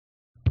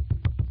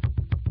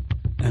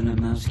And the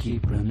mouse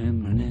keep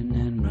running, running,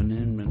 and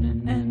running,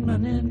 running, and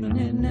running,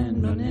 running,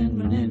 and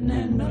running, running,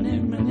 and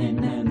running,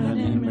 running, and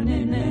running,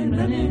 running, and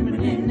running,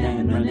 running,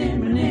 and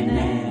running, running,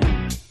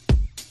 and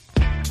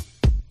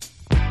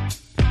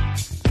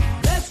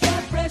let's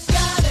get fresh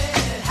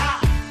started,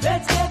 ha!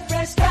 Let's get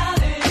fresh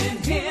started in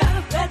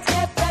here. Let's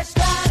get fresh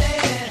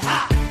started,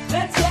 ha!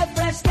 Let's get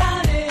fresh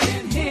started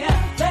in here.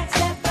 Let's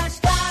get fresh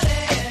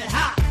started,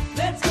 ha!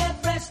 Let's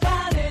get fresh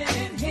started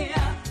in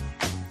here.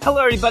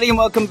 Hello, everybody, and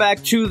welcome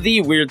back to the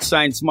Weird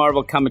Science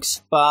Marvel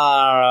Comics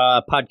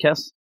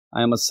podcast.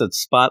 I almost said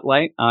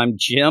Spotlight. I'm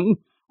Jim.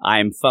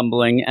 I'm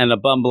fumbling and a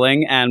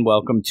bumbling, and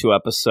welcome to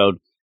episode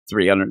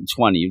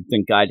 320. You'd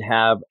think I'd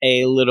have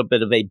a little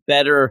bit of a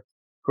better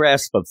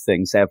grasp of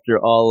things after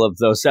all of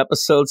those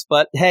episodes,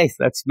 but hey,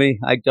 that's me.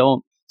 I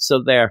don't.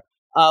 So there.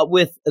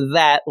 With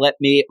that, let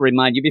me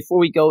remind you, before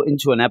we go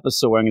into an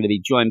episode where I'm going to be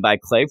joined by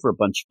Clay for a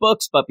bunch of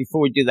books, but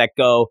before we do that,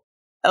 go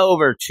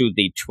over to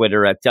the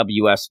Twitter at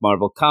WS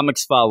Marvel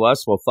Comics. Follow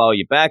us. We'll follow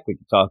you back. We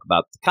can talk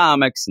about the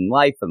comics and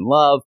life and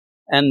love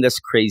and this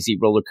crazy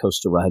roller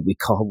coaster ride we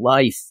call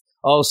life.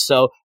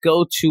 Also,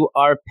 go to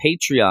our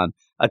Patreon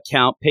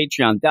account,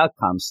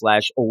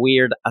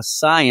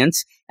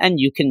 patreon.com/weirdascience,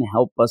 and you can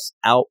help us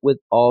out with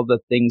all the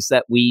things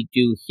that we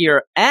do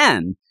here.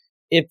 And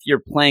if you're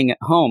playing at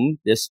home,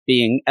 this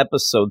being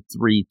episode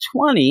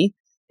 320,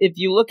 if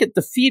you look at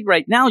the feed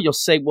right now, you'll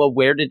say, well,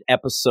 where did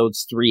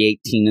episodes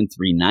 318 and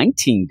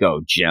 319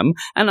 go, Jim?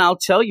 And I'll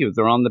tell you,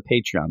 they're on the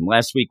Patreon.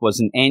 Last week was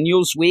an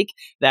annuals week.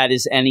 That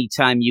is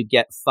anytime you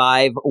get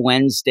 5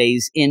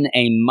 Wednesdays in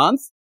a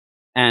month.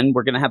 And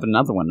we're going to have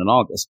another one in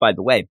August, by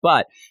the way.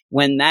 But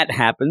when that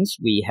happens,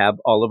 we have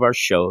all of our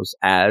shows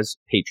as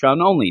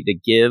Patreon only to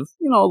give,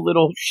 a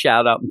little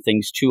shout out and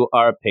things to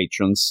our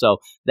patrons. So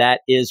that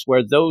is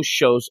where those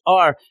shows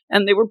are.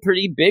 And they were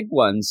pretty big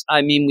ones.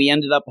 I mean, we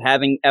ended up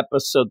having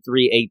episode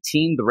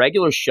 318, the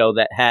regular show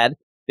that had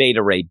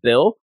Beta Ray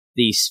Bill,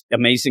 the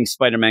Amazing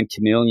Spider-Man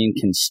Chameleon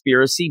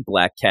Conspiracy,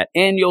 Black Cat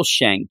Annual,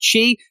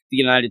 Shang-Chi, the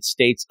United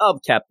States of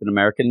Captain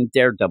America, and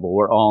Daredevil.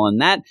 We're all in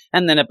that.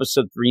 And then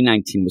episode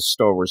 319 was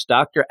Star Wars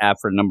Doctor,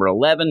 Afra number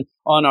 11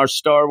 on our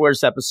Star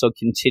Wars episode,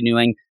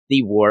 continuing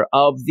the War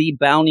of the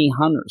Bounty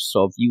Hunters.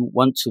 So if you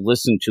want to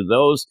listen to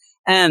those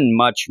and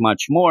much,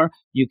 much more,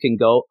 you can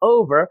go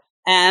over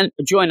and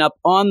join up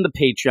on the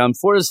Patreon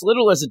for as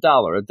little as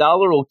 $1.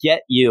 $1 will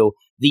get you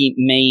the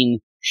main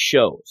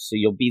shows. So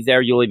you'll be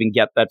there. You'll even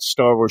get that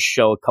Star Wars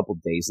show a couple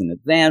days in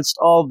advance.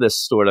 All this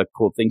sort of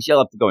cool things. You'll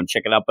have to go and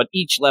check it out. But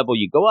each level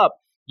you go up,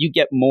 you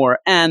get more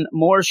and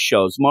more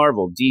shows.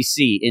 Marvel,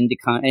 DC,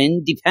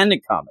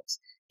 independent comics,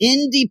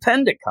 and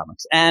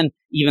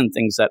even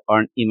things that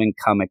aren't even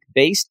comic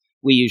based.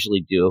 We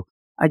usually do,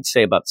 I'd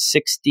say, about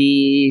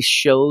 60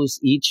 shows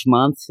each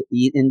month,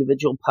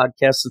 individual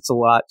podcasts. It's a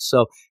lot.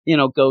 So,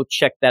 go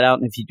check that out.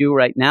 And if you do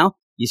right now,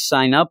 you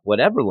sign up,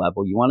 whatever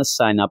level you want to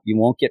sign up. You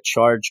won't get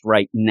charged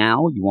right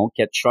now. You won't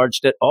get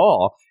charged at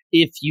all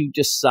if you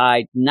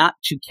decide not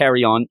to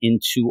carry on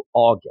into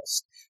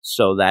August.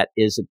 So that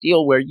is a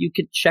deal where you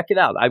could check it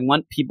out. I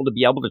want people to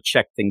be able to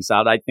check things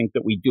out. I think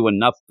that we do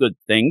enough good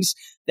things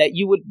that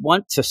you would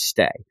want to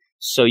stay.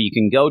 So you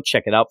can go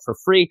check it out for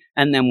free.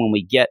 And then when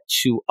we get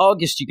to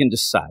August, you can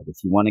decide.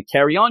 If you want to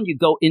carry on, you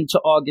go into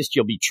August.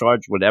 You'll be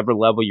charged whatever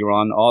level you're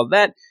on, all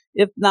that.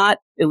 If not,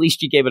 at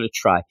least you gave it a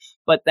try.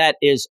 But that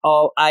is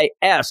all I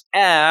ask.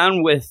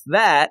 And with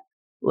that,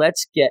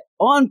 let's get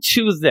on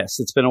to this.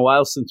 It's been a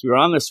while since we were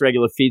on this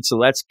regular feed, so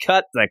let's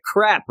cut the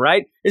crap,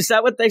 right? Is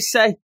that what they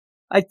say?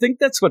 I think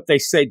that's what they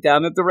say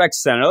down at the rec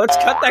center. Let's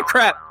cut that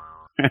crap.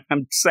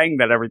 I'm saying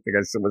that everything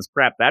I said was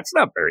crap. That's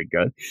not very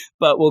good.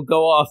 But we'll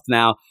go off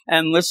now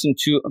and listen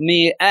to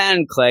me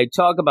and Clay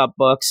talk about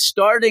books,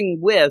 starting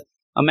with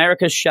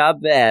America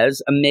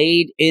Chavez,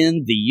 Made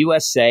in the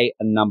USA,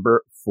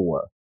 number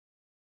 4.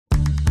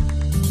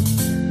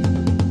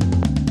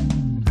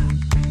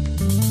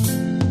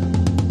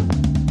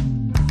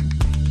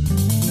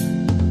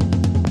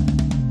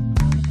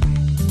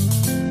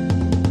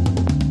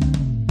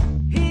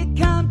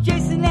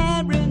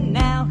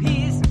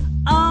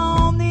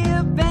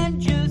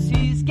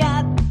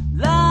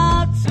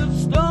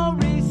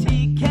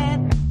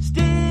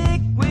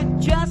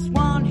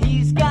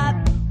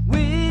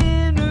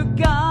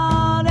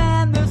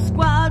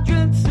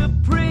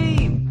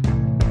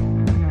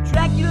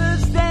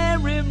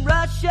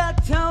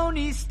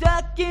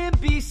 Stuck in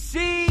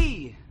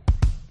BC.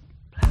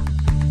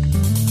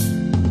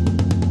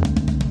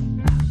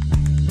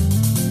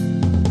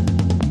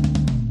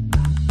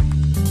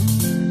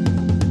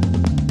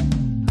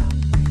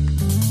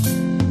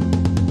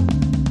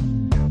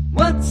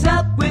 What's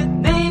up with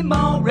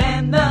Namor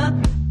and the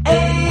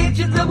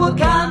agents of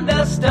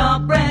Wakanda? Star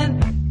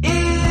Brand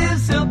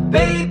is a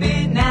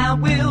baby. Now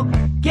we'll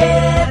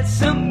get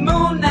some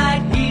Moon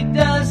Knight. He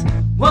does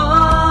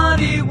what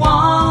he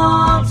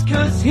wants,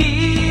 'cause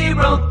he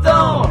wrote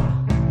Thor,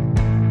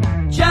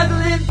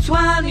 juggling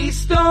 20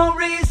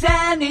 stories,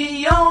 and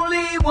he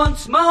only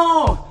wants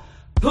more.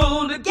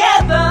 Pull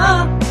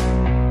together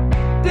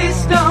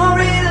these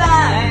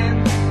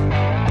storylines.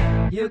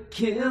 you're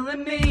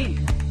killing me.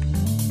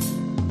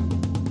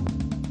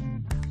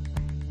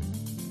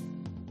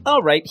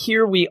 All right,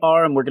 here we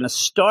are, and we're going to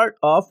start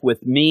off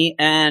with me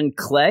and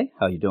Clay.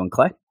 How you doing,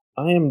 Clay?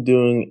 I am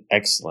doing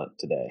excellent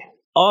today.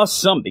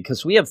 Awesome,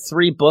 because we have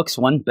 3 books,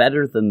 one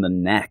better than the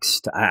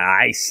next,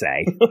 I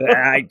say.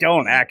 I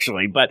don't,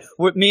 actually. But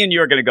me and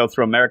you are going to go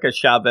through America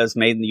Chavez,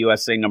 Made in the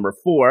USA, number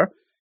 4.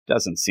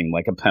 Doesn't seem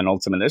like a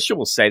penultimate issue,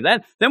 we'll say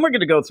that. Then we're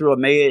going to go through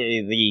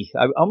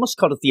I almost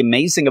called it the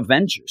Amazing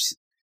Avengers.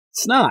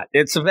 It's not.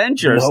 It's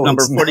Avengers,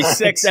 number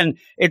 46, and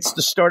it's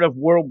the start of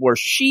World War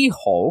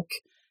She-Hulk.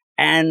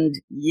 And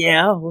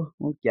yeah,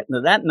 we'll get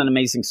into that. And then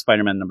Amazing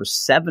Spider-Man number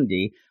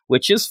 70,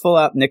 which is full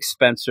out Nick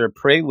Spencer,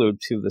 prelude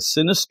to the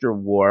Sinister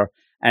War,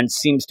 and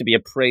seems to be a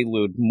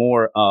prelude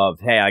more of,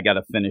 hey, I got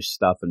to finish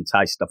stuff and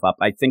tie stuff up.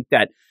 I think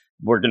that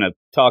we're going to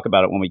talk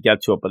about it when we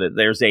get to it, but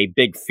there's a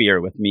big fear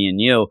with me and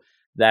you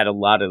that a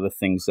lot of the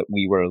things that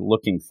we were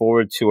looking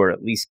forward to, or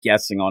at least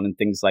guessing on and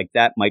things like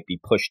that, might be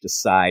pushed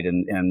aside.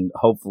 And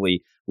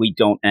hopefully we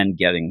don't end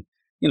getting,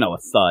 a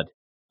thud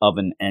of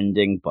an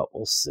ending, but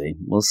we'll see.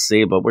 We'll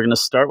see. But we're going to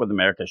start with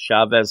America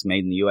Chavez,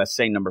 Made in the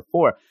USA, number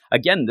 4.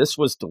 Again, this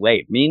was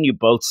delayed. Me and you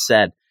both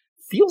said,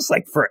 feels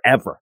like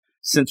forever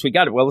since we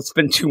got it. Well, it's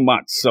been 2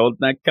 months, so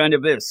that kind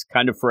of is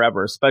kind of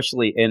forever,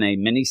 especially in a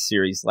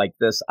miniseries like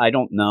this. I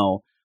don't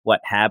know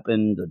what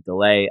happened, the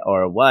delay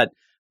or what,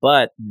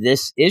 but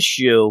this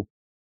issue,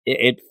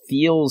 it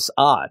feels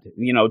odd,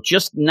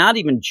 just not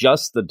even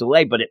just the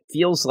delay, but it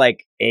feels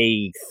like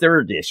a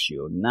 3rd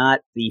issue,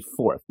 not the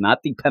 4th,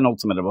 not the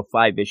penultimate of a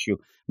 5-issue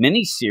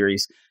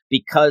miniseries,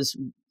 because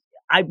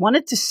I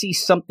wanted to see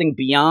something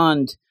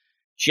beyond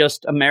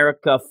just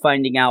America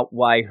finding out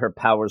why her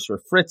powers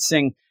were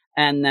fritzing,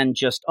 and then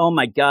just, oh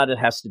my God, it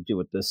has to do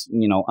with this,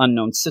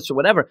 unknown sister,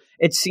 whatever.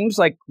 It seems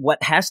like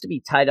what has to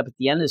be tied up at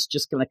the end is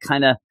just going to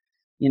kind of,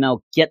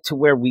 get to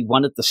where we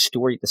wanted the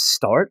story to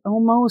start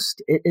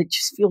almost. It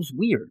just feels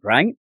weird,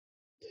 right?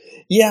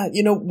 Yeah,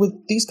 with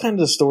these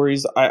kinds of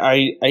stories,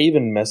 I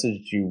even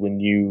messaged you when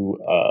you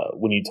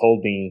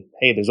told me,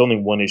 hey, there's only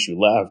 1 issue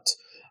left.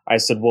 I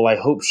said, well, I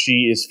hope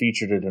she is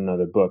featured in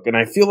another book. And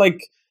I feel like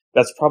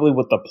that's probably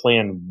what the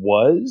plan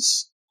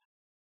was.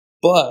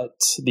 But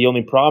the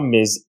only problem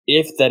is,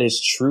 if that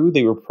is true,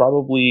 they were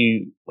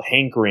probably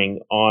hankering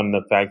on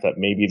the fact that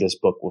maybe this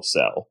book will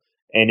sell.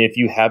 And if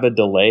you have a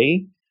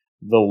delay,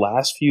 the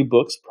last few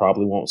books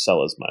probably won't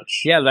sell as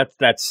much. Yeah,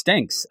 that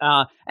stinks.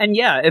 And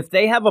yeah, if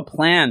they have a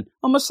plan,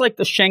 almost like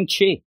the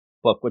Shang-Chi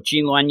book with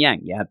Gene Luen Yang,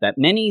 you have that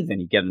mini,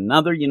 then you get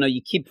another,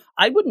 you keep,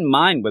 I wouldn't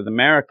mind with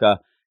America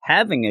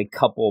having a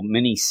couple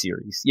mini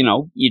series,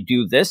 you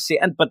do this,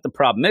 but the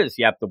problem is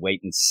you have to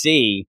wait and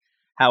see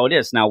how it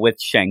is. Now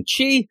with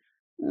Shang-Chi,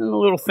 a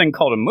little thing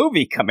called a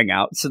movie coming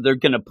out, so they're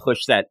going to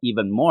push that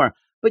even more.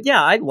 But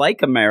yeah, I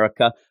like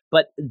America.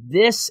 But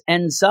this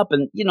ends up,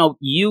 and,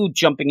 you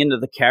jumping into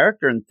the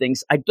character and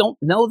things, I don't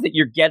know that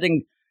you're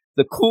getting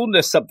the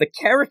coolness of the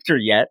character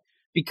yet,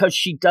 because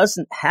she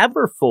doesn't have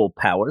her full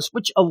powers,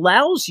 which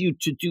allows you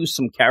to do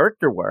some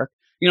character work,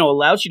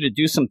 allows you to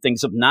do some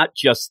things of not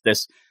just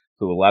this,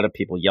 who a lot of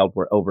people yelled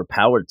were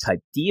overpowered type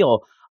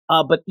deal,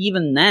 but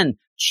even then,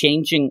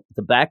 changing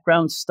the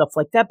background, stuff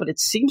like that. But it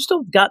seems to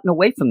have gotten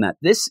away from that.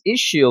 This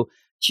issue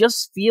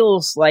just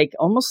feels like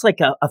almost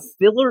like a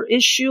filler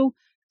issue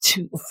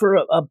for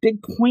a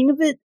big point of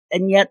it,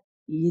 and yet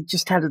you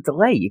just had a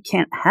delay. You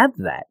can't have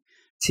that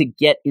to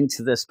get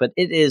into this, but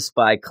it is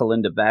by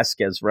Kalinda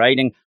Vasquez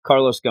writing,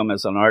 Carlos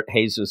Gomez on art,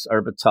 Jesus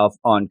Urbatoff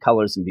on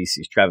colors, and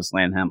VC's Travis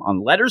Lanham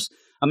on letters.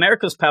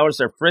 America's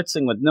powers are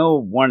fritzing with no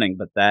warning,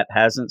 but that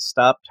hasn't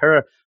stopped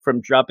her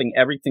from dropping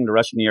everything to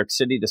rush to New York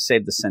City to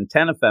save the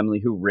Santana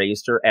family who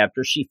raised her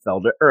after she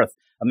fell to Earth.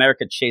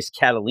 America chased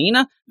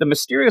Catalina, the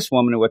mysterious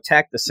woman who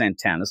attacked the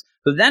Santanas,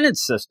 who then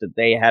insisted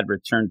they had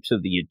returned to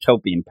the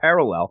Utopian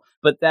parallel,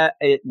 but that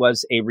it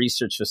was a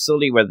research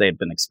facility where they had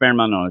been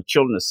experimenting on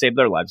children to save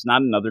their lives,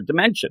 not another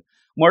dimension.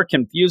 More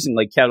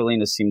confusingly,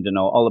 Catalina seemed to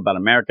know all about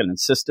America and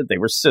insisted they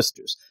were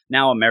sisters.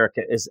 Now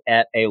America is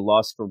at a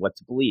loss for what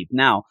to believe.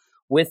 Now,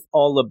 with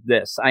all of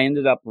this, I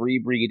ended up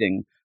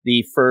rereading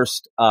the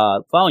first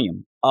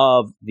volume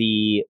of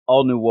the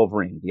all-new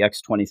Wolverine, the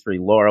X-23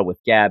 Laura with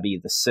Gabby,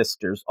 the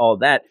sisters, all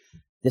that.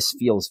 This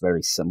feels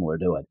very similar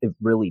to it. It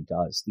really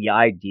does. The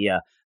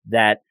idea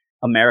that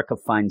America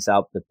finds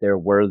out that there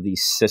were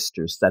these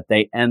sisters, that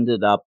they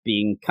ended up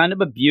being kind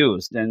of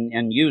abused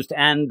and used,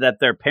 and that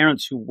their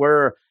parents, who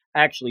were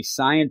actually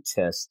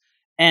scientists,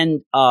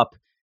 end up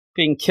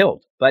being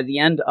killed by the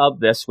end of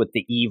this with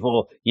the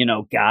evil,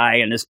 guy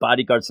and his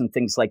bodyguards and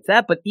things like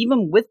that. But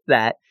even with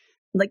that,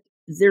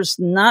 there's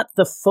not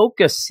the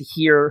focus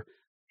here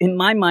in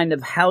my mind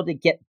of how to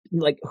get,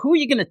 who are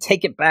you going to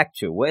take it back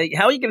to?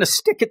 How are you going to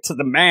stick it to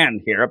the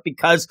man here?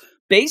 Because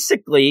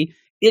basically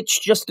it's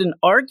just an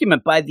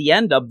argument by the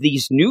end of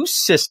these new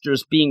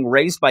sisters being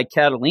raised by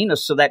Catalina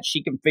so that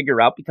she can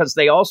figure out, because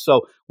they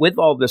also, with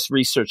all this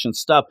research and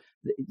stuff,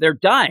 they're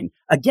dying.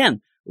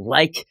 Again,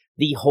 like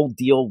the whole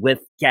deal with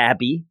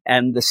Gabby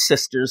and the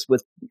sisters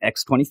with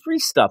X-23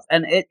 stuff.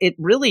 And it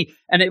really,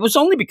 and it was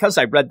only because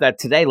I read that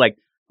today,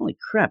 holy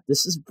crap,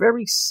 this is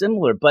very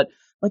similar. But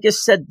like I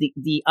said,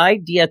 the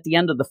idea at the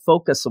end of the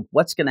focus of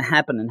what's going to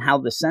happen and how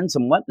this ends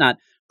and whatnot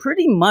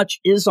pretty much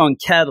is on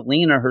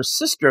Catalina, her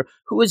sister,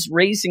 who is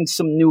raising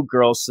some new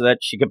girls so that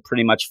she could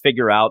pretty much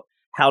figure out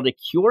how to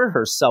cure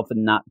herself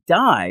and not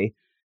die.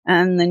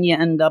 And then you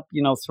end up,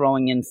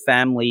 throwing in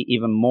family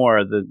even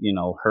more.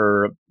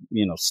 Her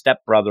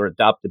stepbrother,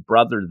 adopted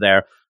brother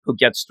there, who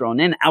gets thrown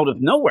in out of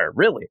nowhere,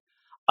 really.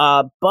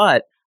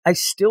 But I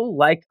still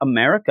like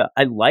America.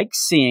 I like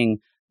seeing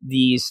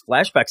these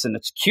flashbacks, and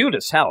it's cute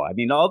as hell. I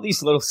mean, all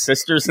these little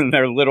sisters in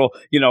their little,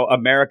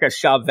 America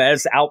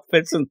Chavez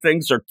outfits and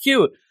things are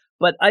cute.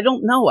 But I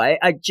don't know. I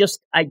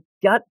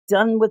got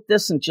done with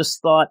this and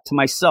just thought to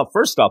myself,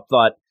 first off,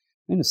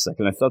 wait a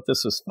second, I thought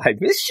this was 5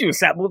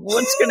 issues.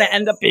 What's going to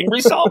end up being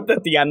resolved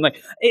at the end?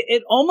 Like,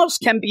 it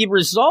almost can be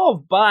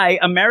resolved by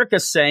America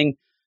saying,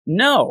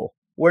 no,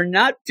 we're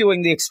not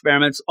doing the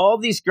experiments. All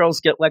these girls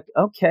get like,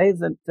 okay,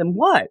 then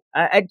what?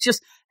 I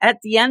just, at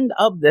the end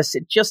of this,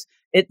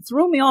 it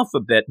threw me off a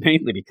bit,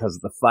 mainly because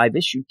of the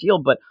 5-issue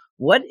deal. But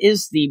what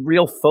is the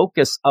real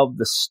focus of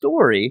the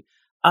story?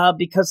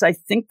 Because I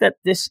think that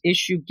this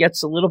issue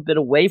gets a little bit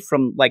away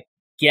from like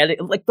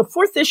the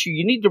 4th issue.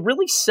 You need to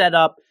really set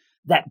up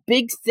that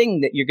big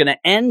thing that you're going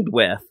to end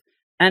with.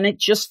 And it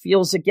just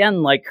feels,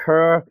 again, like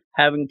her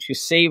having to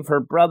save her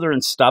brother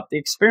and stop the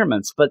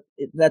experiments. But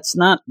that's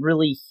not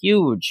really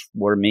huge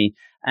for me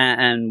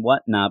and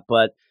whatnot.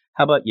 But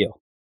how about you?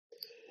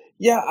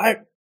 Yeah,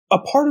 a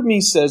part of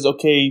me says,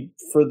 okay,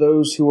 for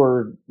those who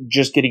are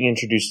just getting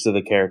introduced to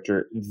the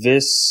character,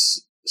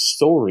 this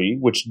story,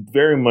 which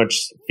very much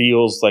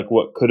feels like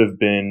what could have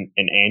been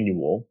an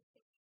annual,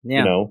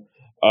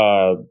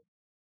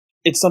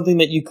 it's something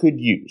that you could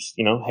use,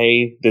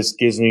 hey, this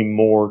gives me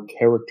more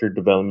character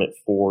development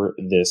for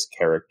this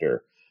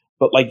character.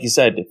 But like you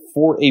said,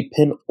 for a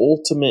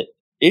penultimate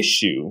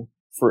issue,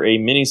 for a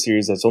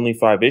miniseries that's only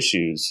 5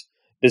 issues,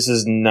 this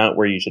is not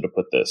where you should have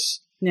put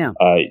this. Yeah.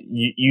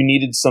 You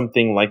needed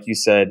something, like you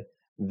said,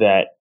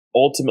 that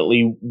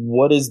ultimately,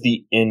 what is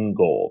the end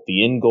goal?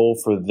 The end goal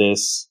for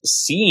this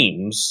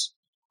seems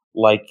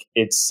like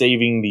it's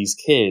saving these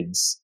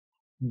kids,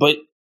 but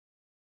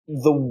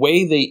the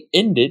way they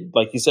ended,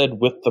 like you said,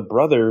 with the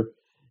brother,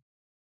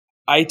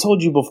 I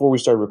told you before we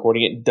started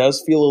recording, it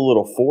does feel a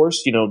little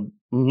forced.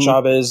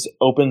 Chavez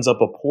opens up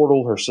a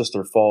portal, her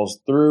sister falls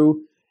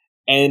through,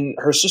 and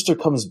her sister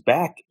comes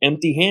back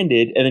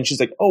empty-handed, and then she's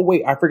like, oh,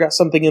 wait, I forgot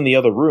something in the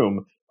other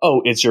room.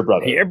 Oh, it's your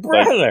brother. Your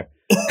brother.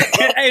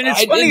 And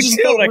it's funny, it just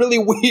too. felt really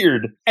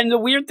weird. And the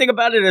weird thing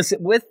about it is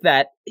with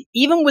that,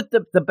 even with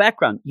the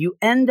background, you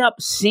end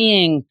up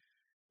seeing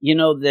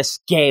this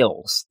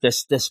Gales,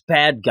 this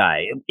bad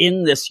guy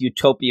in this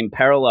utopian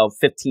parallel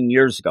 15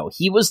 years ago.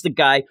 He was the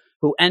guy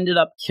who ended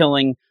up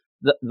killing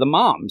the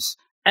moms.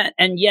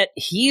 And yet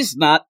he's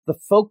not the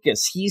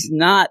focus. He's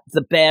not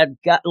the bad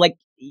guy. Like,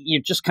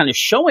 you're just kind of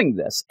showing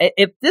this.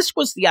 If this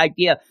was the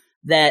idea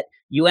that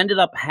you ended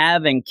up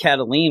having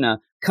Catalina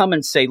come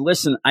and say,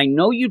 listen, I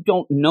know you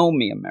don't know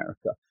me,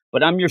 America,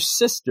 but I'm your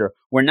sister.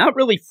 We're not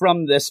really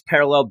from this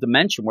parallel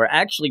dimension. We're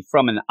actually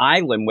from an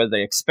island where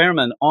they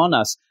experiment on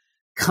us.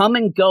 Come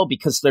and go,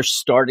 because they're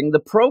starting the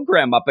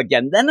program up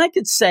again. Then I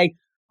could say,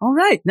 all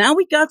right, now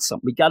we got some.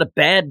 We got a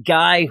bad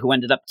guy who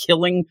ended up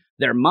killing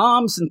their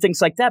moms and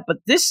things like that. But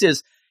this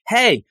is,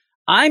 hey,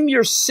 I'm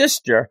your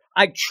sister.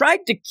 I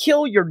tried to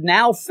kill your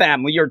now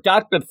family, your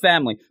adoptive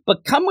family,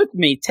 but come with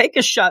me, take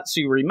a shot so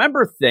you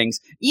remember things.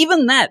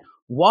 Even that,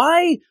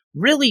 why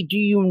really do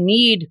you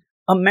need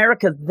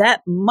America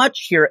that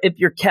much here if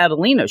you're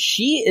Catalina?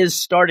 She is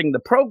starting the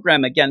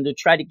program again to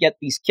try to get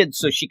these kids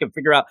so she can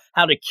figure out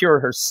how to cure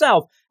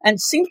herself, and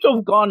seems to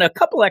have gone a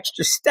couple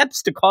extra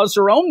steps to cause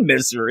her own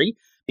misery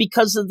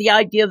because of the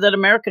idea that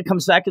America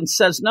comes back and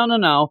says,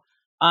 no,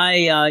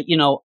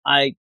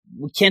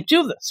 we can't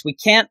do this. We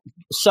can't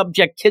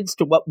subject kids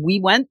to what we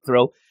went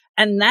through.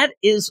 And that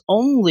is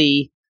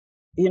only,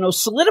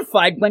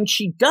 solidified when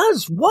she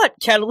does what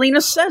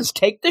Catalina says.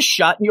 Take the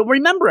shot and you'll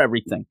remember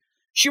everything.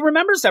 She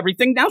remembers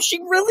everything. Now she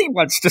really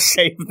wants to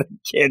save the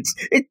kids.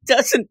 It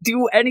doesn't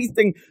do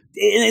anything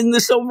in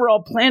this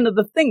overall plan of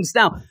the things.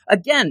 Now,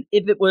 again,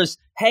 if it was,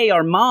 hey,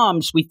 our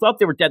moms, we thought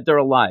they were dead, they're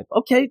alive.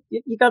 Okay,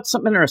 you got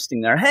something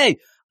interesting there. Hey,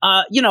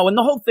 and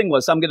the whole thing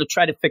was, I'm going to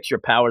try to fix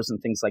your powers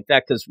and things like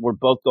that because we're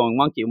both going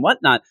wonky and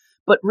whatnot.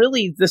 But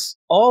really, this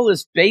all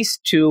is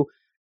based to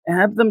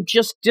have them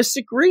just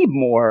disagree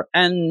more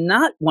and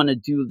not want to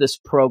do this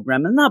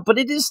program and not. But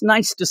it is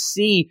nice to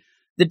see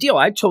the deal.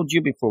 I told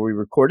you before we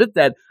recorded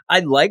that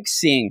I like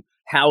seeing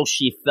how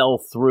she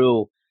fell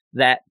through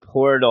that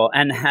portal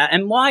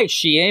and why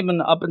she,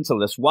 even up until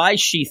this, why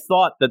she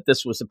thought that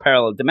this was a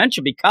parallel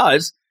dimension,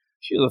 because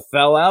she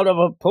fell out of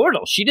a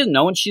portal. She didn't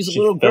know, and she's a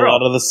little girl. Fell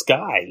out of the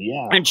sky,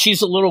 yeah. And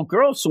she's a little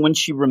girl, so when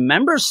she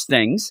remembers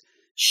things,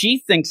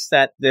 she thinks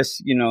that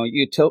this,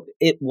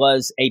 it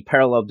was a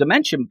parallel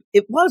dimension.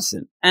 It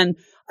wasn't. And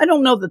I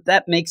don't know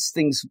that makes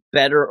things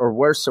better or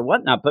worse or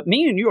whatnot, but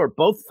me and you are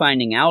both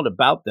finding out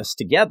about this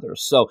together.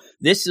 So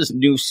this is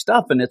new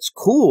stuff, and it's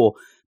cool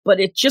but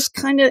it just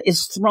kind of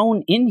is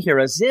thrown in here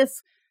as if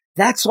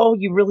that's all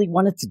you really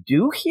wanted to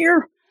do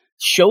here.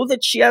 Show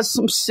that she has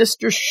some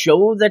sisters,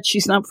 show that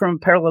she's not from a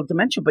parallel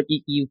dimension, but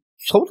you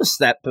told us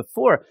that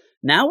before.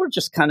 Now we're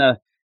just kind of,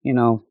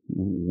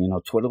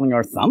 twiddling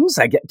our thumbs,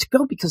 I get to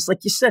go, because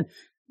like you said,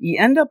 you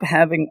end up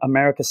having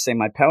America say,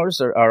 my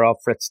powers are all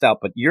fritzed out,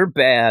 but you're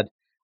bad.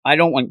 I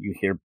don't want you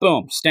here.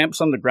 Boom,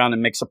 stamps on the ground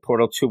and makes a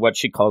portal to what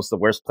she calls the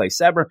worst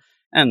place ever.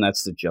 And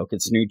that's the joke.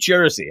 It's New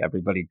Jersey.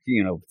 Everybody,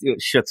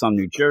 shits on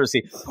New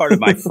Jersey. Part of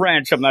my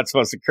French. I'm not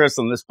supposed to curse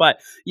on this, but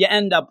you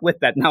end up with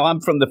that. Now,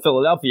 I'm from the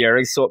Philadelphia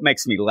area, so it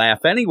makes me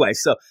laugh anyway.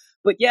 So,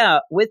 but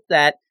yeah, with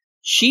that,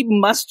 she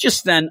must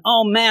just then,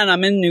 oh man,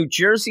 I'm in New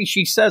Jersey.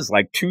 She says,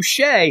 like, touche,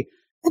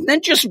 and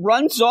then just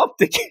runs off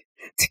to get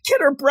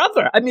her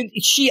brother. I mean,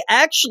 she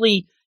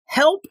actually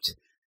helped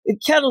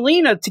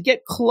Catalina to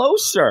get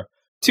closer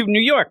to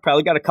New York.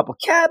 Probably got a couple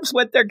cabs,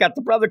 went there, got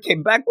the brother,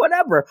 came back,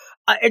 whatever.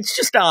 It's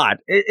just odd.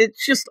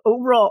 It's just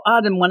overall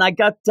odd. And when I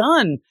got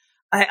done,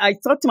 I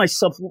thought to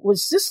myself,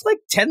 was this like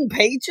 10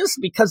 pages?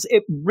 Because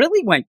it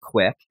really went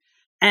quick,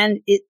 and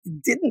it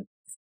didn't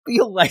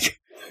feel like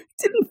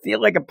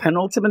a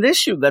penultimate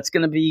issue that's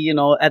going to be,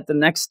 at the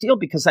next deal,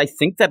 because I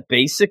think that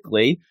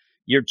basically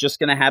you're just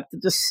going to have to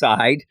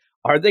decide,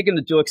 are they going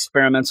to do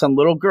experiments on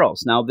little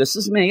girls? Now, this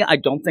is me. I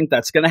don't think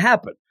that's going to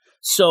happen.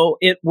 So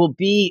it will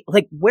be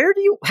like,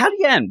 how do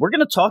you end? We're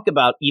going to talk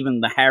about even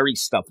the Harry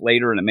stuff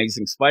later in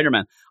Amazing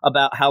Spider-Man,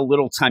 about how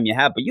little time you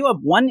have. But you have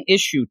one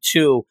issue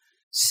to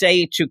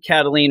say to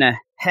Catalina,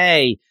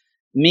 hey,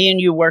 me and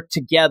you work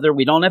together.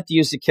 We don't have to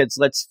use the kids.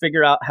 Let's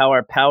figure out how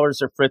our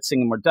powers are fritzing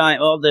and we're dying.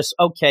 All this,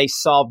 okay,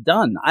 solved,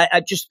 done.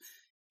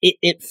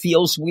 It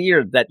feels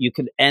weird that you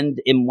could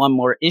end in one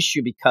more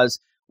issue,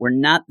 because we're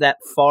not that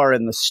far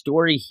in the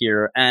story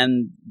here.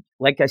 And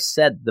like I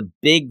said, the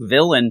big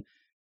villain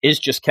is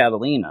just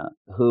Catalina,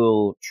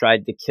 who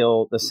tried to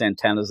kill the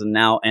Santanas and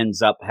now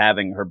ends up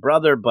having her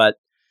brother. But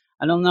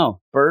I don't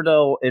know,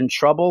 Birdo in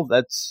trouble.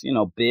 That's,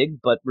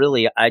 big, but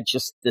really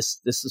this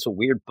is a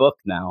weird book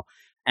now.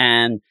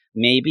 And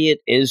maybe it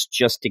is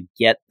just to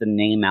get the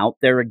name out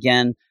there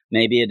again.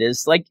 Maybe it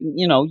is like,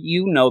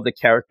 the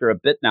character a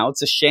bit now.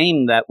 It's a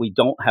shame that we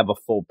don't have a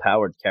full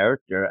powered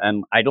character.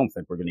 And I don't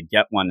think we're going to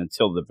get one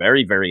until the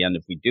very, very end.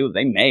 If we do,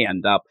 they may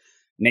end up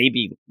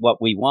maybe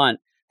what we want.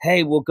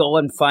 Hey, we'll go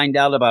and find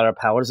out about our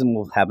powers and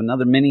we'll have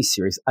another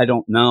miniseries. I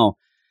don't know,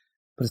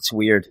 but it's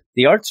weird.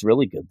 The art's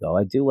really good, though.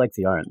 I do like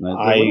the art. The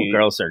little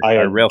girls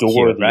are real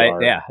cute, right?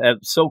 Art. Yeah,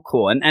 so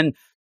cool. And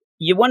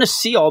you want to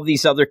see all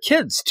these other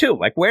kids, too.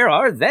 Like, where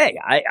are they?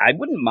 I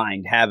wouldn't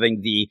mind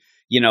having the,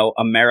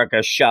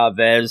 America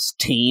Chavez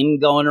team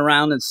going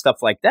around and stuff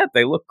like that.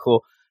 They look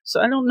cool. So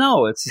I don't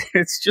know.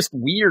 It's just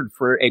weird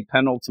for a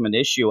penultimate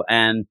issue.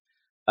 And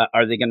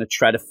are they going to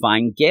try to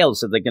find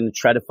Gales? Are they going to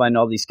try to find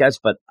all these guys?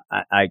 But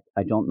I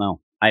don't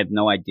know. I have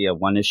no idea.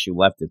 One issue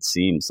left, it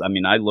seems. I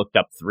mean, I looked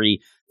up 3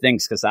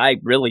 things because I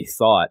really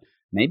thought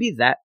maybe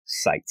that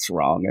site's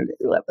wrong.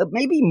 Or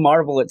maybe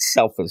Marvel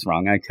itself is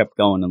wrong. I kept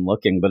going and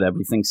looking, but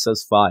everything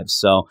says 5.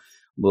 So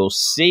we'll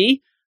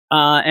see.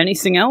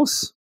 Anything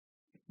else?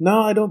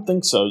 No, I don't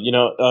think so.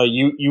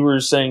 You were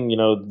saying,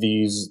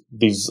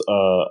 these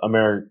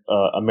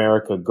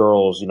America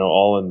girls,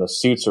 all in the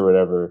suits or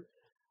whatever.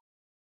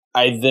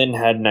 I then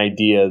had an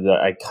idea that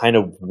I kind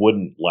of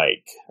wouldn't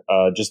like,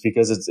 just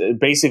because it's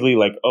basically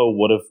like, oh,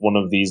 what if one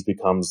of these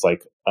becomes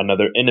like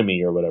another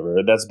enemy or whatever?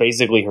 That's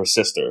basically her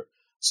sister.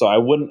 So I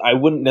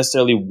wouldn't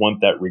necessarily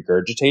want that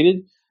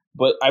regurgitated,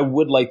 but I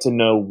would like to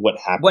know what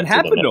happened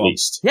to them at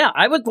least. Yeah,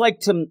 I would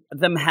like them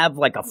have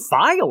like a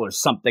file or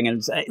something,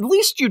 and at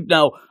least you'd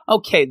know,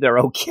 okay, they're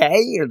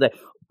okay,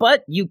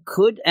 but you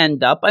could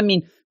end up. I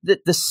mean,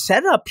 the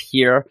setup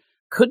here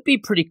could be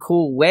pretty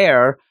cool,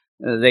 where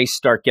they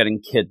start getting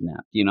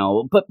kidnapped,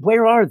 but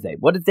where are they?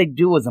 What did they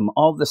do with them?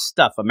 All this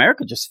stuff.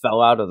 America just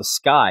fell out of the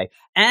sky.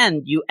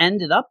 And you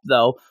ended up,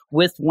 though,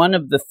 with one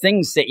of the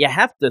things that you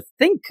have to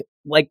think,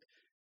 like,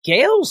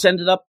 Gales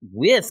ended up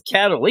with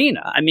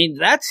Catalina. I mean,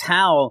 that's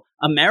how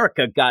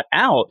America got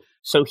out.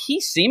 So he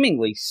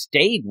seemingly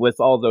stayed with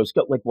all those.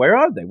 Like, where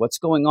are they? What's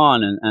going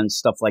on? And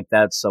stuff like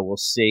that. So we'll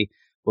see.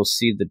 We'll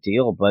see the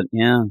deal. But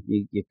yeah,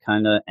 you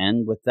kind of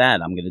end with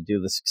that. I'm going to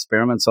do this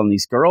experiments on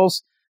these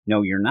girls.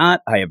 No, you're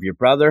not. I have your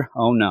brother.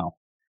 Oh, no.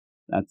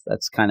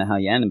 That's kind of how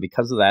you end. And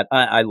because of that,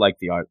 I like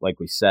the art,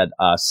 like we said.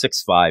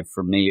 6.5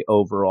 for me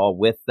overall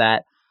with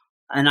that.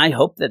 And I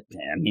hope that,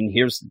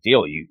 here's the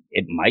deal.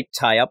 It might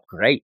tie up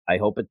great. I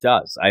hope it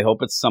does. I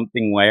hope it's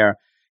something where,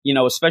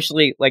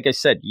 especially, like I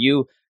said,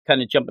 you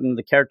kind of jump into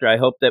the character. I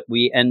hope that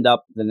we end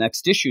up the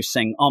next issue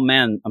saying, oh,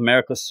 man,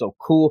 America's so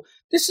cool.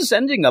 This is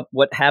ending up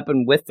what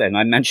happened with it. And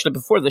I mentioned it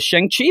before, the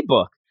Shang-Chi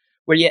book,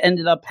 where you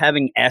ended up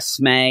having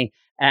Esme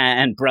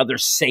and Brother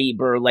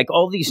Saber, like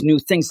all these new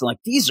things. Like,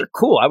 these are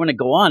cool. I want to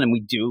go on. And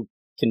we do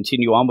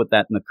continue on with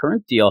that in the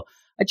current deal.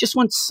 I just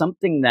want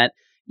something that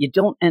you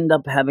don't end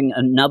up having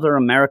another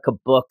America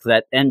book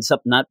that ends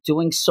up not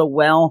doing so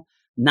well,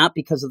 not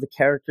because of the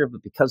character,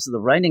 but because of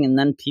the writing. And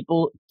then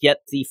people get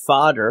the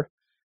fodder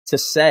to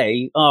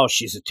say, oh,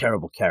 she's a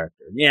terrible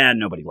character. Yeah,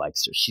 nobody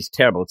likes her. She's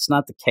terrible. It's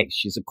not the case.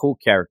 She's a cool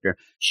character.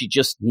 She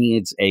just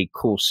needs a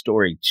cool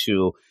story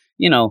to,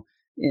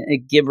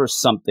 give her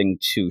something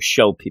to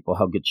show people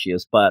how good she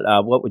is. But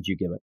what would you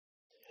give it?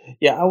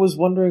 Yeah, I was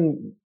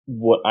wondering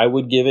what I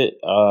would give it.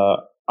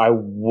 I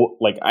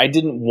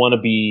didn't want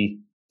to be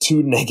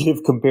too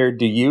negative compared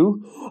to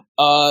you.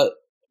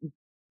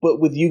 But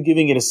with you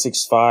giving it a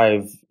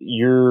 6.5,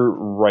 you're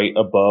right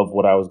above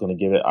what I was going to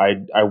give it.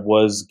 I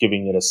was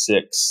giving it a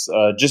 6,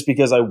 just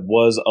because I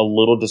was a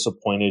little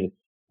disappointed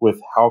with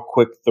how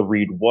quick the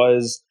read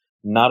was.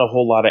 Not a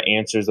whole lot of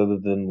answers other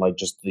than like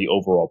just the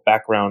overall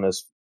background,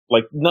 as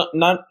like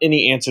not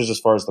any answers as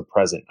far as the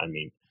present. I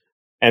mean,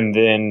 and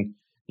then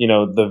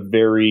the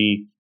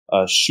very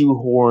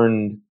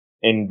shoehorned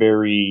and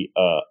very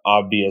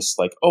obvious,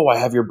 like, oh, I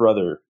have your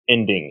brother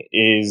ending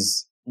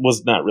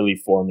was not really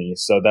for me.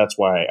 So that's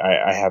why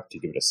I have to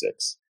give it a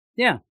 6.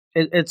 Yeah,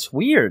 it's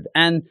weird.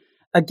 And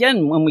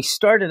again, when we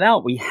started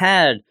out, we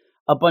had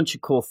a bunch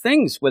of cool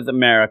things with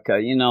America.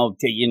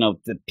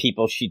 The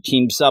people she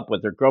teams up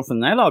with, her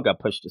girlfriend, that all got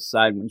pushed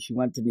aside when she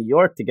went to New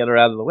York to get her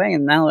out of the way.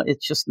 And now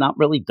it's just not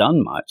really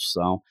done much.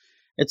 So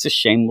it's a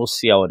shame. We'll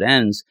see how it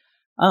ends.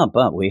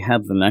 But we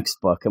have the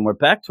next book, and we're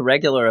back to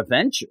regular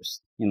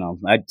Avengers.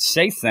 I'd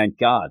say thank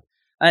God.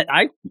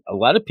 A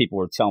lot of people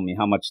were telling me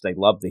how much they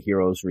love the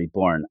Heroes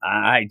Reborn.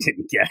 I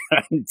didn't get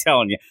it. I'm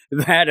telling you,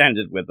 that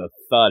ended with a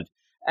thud.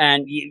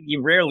 And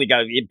you barely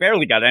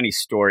got any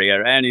story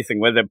or anything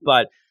with it.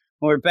 But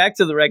we're back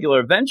to the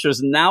regular Avengers,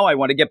 and now I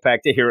want to get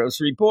back to Heroes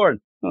Reborn.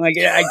 Like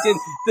I did.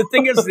 The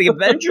thing is, the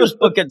Avengers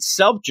book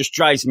itself just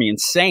drives me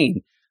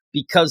insane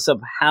because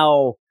of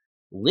how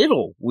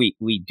little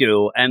we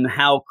do and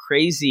how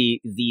crazy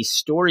these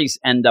stories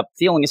end up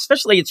feeling.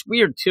 Especially, it's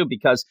weird too,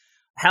 because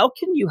how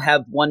can you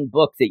have one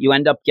book that you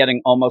end up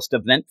getting almost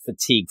event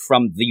fatigue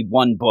from the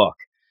one book?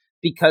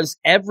 Because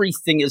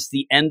everything is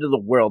the end of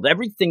the world.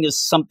 Everything is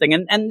something.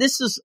 And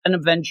this is an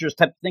Avengers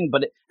type thing,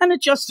 and a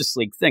Justice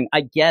League thing.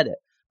 I get it.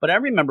 But I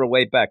remember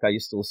way back, I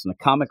used to listen to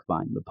Comic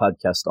Vine, the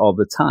podcast, all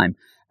the time.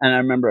 And I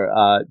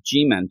remember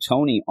G-Man,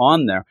 Tony,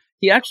 on there.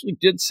 He actually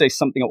did say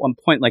something at one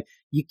point, like,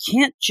 you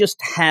can't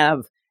just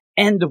have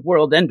end of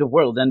world, end of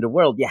world, end of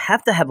world. You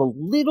have to have a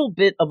little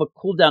bit of a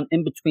cool down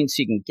in between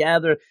so you can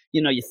gather,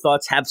 your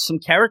thoughts, have some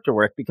character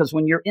work. Because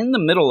when you're in the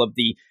middle of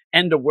the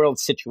end of world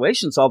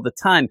situations all the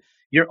time,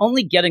 you're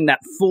only getting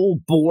that full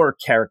bore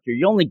character.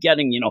 You're only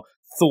getting,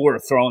 Thor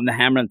throwing the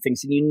hammer and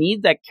things. And you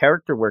need that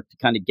character work to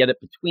kind of get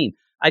it between.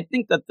 I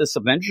think that this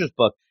Avengers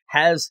book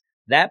has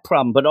that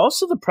problem, but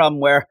also the problem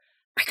where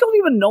I don't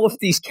even know if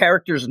these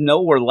characters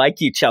know or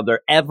like each other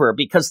ever,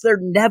 because they're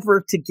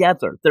never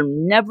together. They're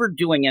never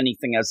doing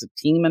anything as a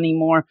team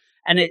anymore.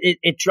 And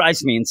it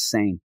drives me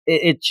insane.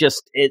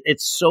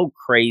 It's so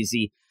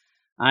crazy.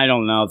 I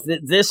don't know.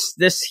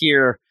 This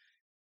here,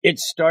 it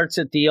starts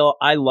a deal.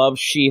 I love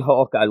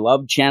She-Hulk. I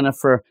love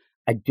Jennifer.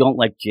 I don't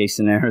like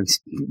Jason Aaron's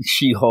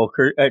She-Hulk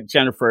or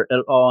Jennifer at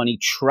all. And he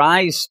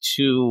tries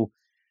to,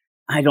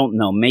 I don't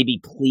know,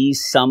 maybe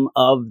please some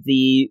of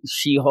the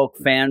She-Hulk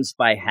fans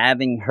by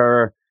having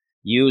her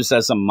use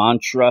as a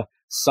mantra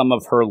some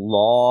of her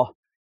law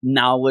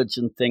knowledge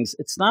and things.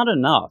 It's not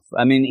enough.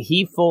 I mean,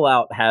 he full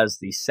out has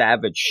the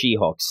savage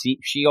She-Hulk.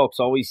 She-Hulk's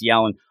always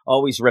yelling,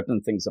 always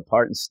ripping things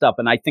apart and stuff.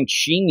 And I think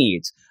she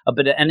needs a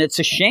bit of, and it's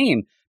a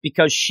shame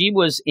because she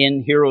was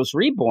in Heroes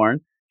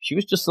Reborn. She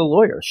was just a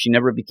lawyer. She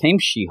never became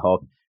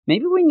She-Hulk.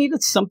 Maybe we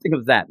needed something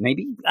of that.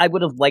 Maybe I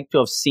would have liked to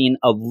have seen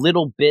a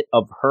little bit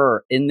of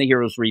her in the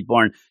Heroes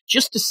Reborn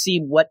just to see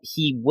what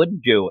he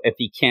would do if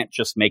he can't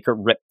just make her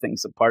rip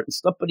things apart and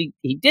stuff. But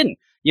he didn't.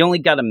 You only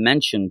got a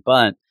mention.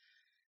 But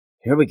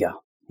here we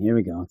go.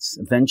 It's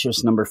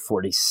Avengers number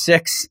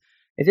 46.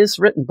 It is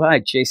written by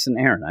Jason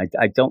Aaron.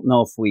 I don't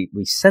know if we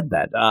said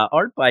that.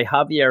 Art by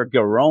Javier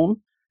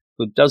Garrón,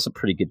 who does a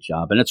pretty good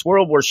job. And it's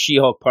World War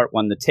She-Hulk Part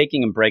 1, The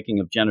Taking and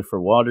Breaking of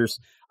Jennifer Waters.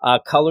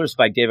 Colors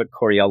by David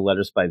Coriel,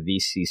 letters by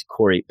VC's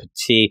Corey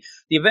Petit.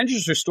 The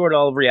Avengers restored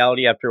all of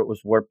reality after it was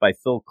warped by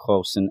Phil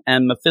Coulson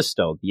and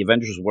Mephisto. The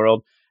Avengers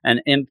world,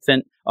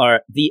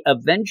 the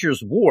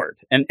Avengers Ward,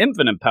 an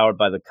infant empowered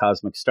by the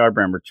cosmic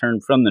Starbrand,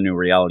 returned from the new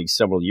reality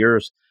several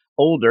years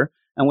older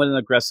and with an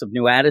aggressive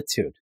new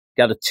attitude.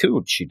 Got a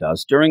toot, she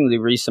does. During the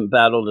recent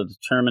battle to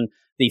determine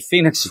the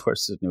Phoenix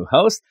Force's new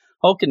host,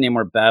 Hulk and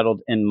Namor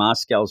battled in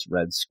Moscow's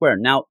Red Square.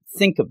 Now,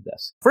 think of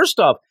this. First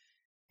off,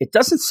 it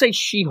doesn't say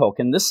She-Hulk,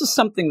 and this is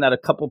something that a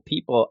couple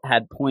people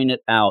had pointed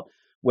out,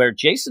 where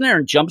Jason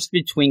Aaron jumps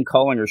between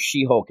calling her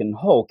She-Hulk and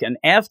Hulk, and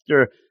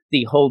after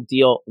the whole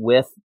deal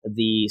with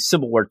the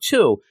Civil War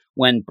II,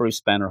 when Bruce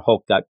Banner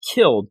Hulk got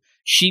killed,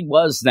 she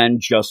was then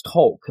just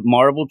Hulk.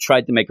 Marvel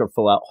tried to make her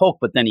full-out Hulk,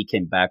 but then he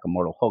came back,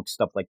 Immortal Hulk,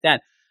 stuff like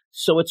that.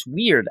 So it's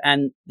weird,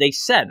 and they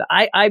said,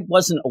 I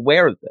wasn't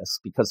aware of this,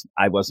 because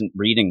I wasn't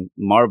reading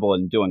Marvel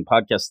and doing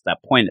podcasts at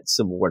that point at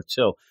Civil War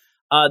II,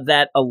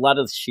 that a lot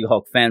of the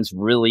She-Hulk fans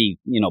really,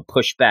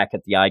 push back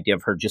at the idea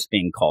of her just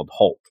being called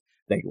Hulk.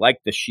 They like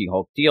the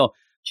She-Hulk deal.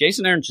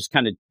 Jason Aaron just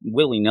kind of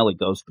willy-nilly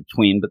goes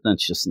between, but then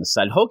it's just an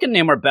aside. Hook and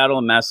Namor battle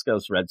in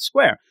Moscow's Red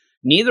Square.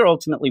 Neither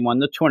ultimately won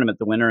the tournament.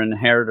 The winner and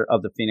inheritor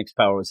of the Phoenix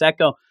Power was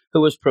Echo,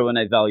 who was proven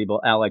a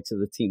valuable ally to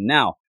the team.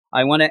 Now,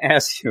 I want to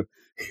ask you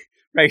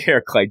right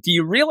here, Clay, do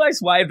you realize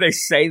why they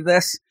say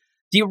this?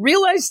 Do you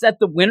realize that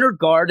the Winter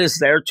Guard is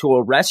there to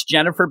arrest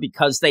Jennifer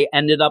because they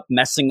ended up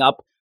messing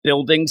up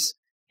buildings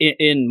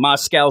in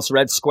Moscow's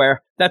Red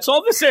Square? That's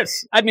all this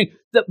is. I mean,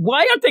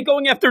 why aren't they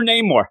going after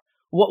Namor?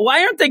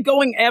 Why aren't they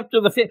going after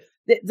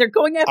they're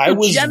going after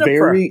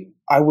Jennifer?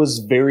 I was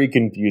very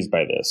confused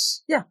by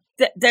this. Yeah.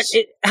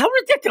 How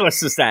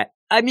ridiculous is that?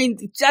 I mean,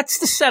 that's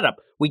the setup.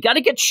 We got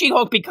to get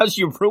She-Hulk because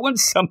you ruined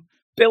some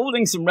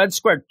buildings in Red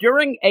Square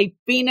during a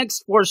Phoenix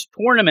Force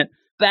tournament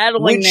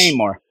battling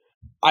Namor.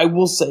 I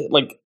will say,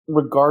 like,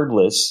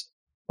 regardless,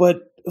 but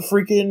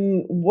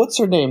freaking, what's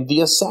her name?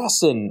 The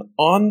assassin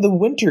on the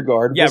Winter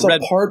Guard was a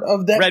part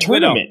of that Red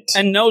tournament. Widow,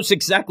 and knows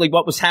exactly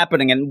what was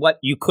happening and what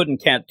you could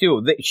and can't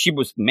do. She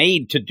was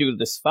made to do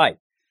this fight.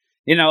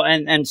 You know,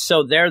 and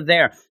so they're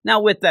there.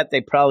 Now, with that,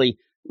 we're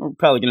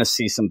probably going to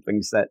see some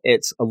things that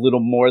it's a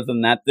little more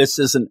than that. This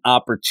is an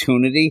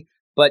opportunity.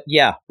 But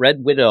yeah, Red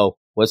Widow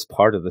was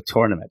part of the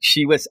tournament.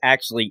 She was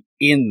actually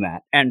in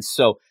that. And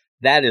so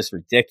that is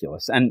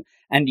ridiculous. And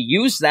to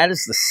use that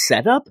as the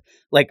setup,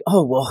 like,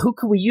 oh, well, who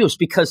can we use?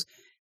 Because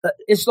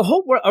is the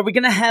whole world, are we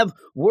going to have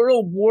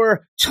World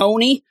War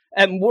Tony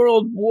and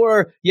World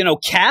War,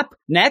 Cap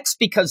next?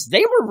 Because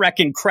they were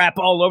wrecking crap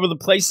all over the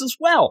place as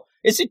well.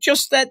 Is it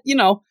just that,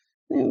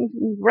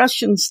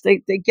 Russians,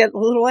 they get a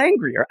little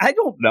angrier? I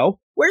don't know.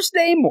 Where's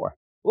Namor?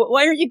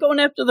 Why aren't you going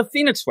after the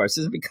Phoenix Force?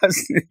 Is it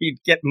because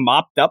you'd get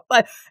mopped up?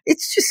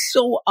 It's just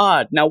so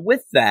odd. Now,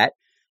 with that,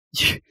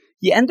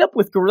 you end up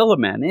with Gorilla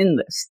Man in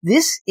this.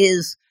 This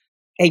is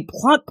a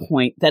plot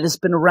point that has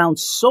been around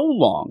so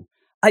long.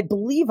 I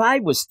believe I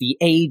was the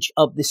age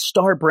of the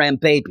Star Brand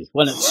baby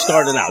when it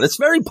started out. It's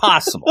very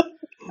possible.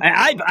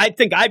 I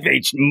think I've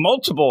aged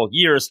multiple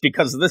years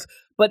because of this.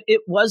 But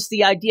it was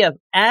the idea.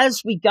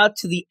 As we got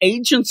to the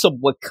Agents of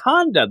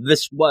Wakanda,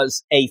 this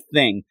was a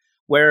thing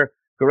where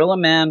Gorilla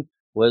Man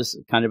was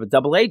kind of a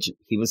double agent.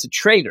 He was a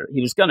traitor.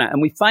 He was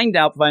and we find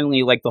out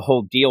finally, like, the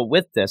whole deal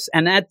with this.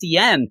 And at the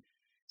end,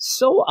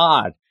 so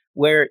odd,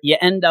 where you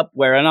end up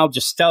and I'll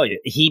just tell you,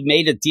 he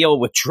made a deal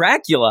with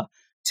Dracula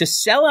to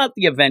sell out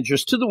the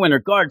Avengers to the Winter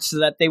Guard so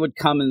that they would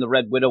come and the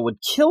Red Widow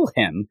would kill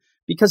him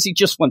because he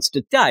just wants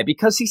to die,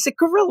 because he's a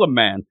Gorilla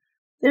Man.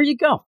 There you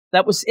go.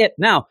 That was it.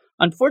 Now,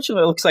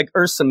 unfortunately, it looks like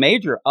Ursa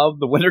Major of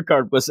the Winter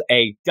Guard was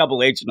a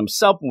double agent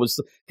himself,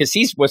 because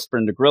he's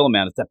whispering to Gorilla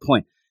Man at that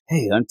point,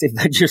 hey, aren't the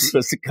Avengers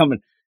supposed to come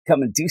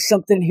and do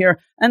something here?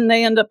 And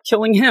they end up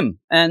killing him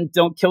and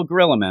don't kill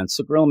Gorilla Man.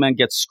 So Gorilla Man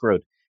gets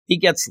screwed. He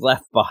gets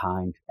left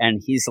behind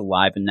and he's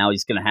alive. And now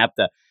he's going to have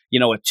to,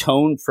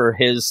 atone for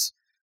his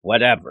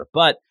whatever.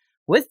 But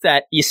with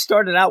that, you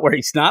started out where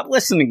he's not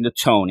listening to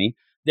Tony.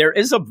 There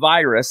is a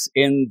virus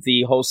in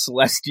the whole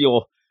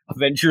Celestial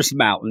Avengers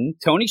Mountain.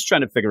 Tony's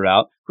trying to figure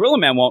out. Gorilla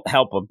Man won't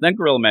help him. Then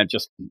Gorilla Man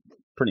just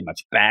pretty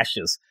much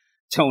bashes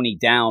Tony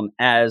down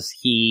as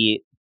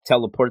he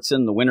teleports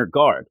in the Winter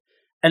Guard.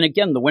 And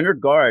again, the Winter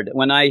Guard,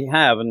 when I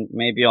have, and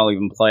maybe I'll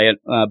even play it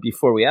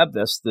before we have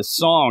this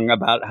song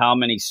about how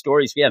many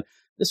stories we have,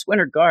 this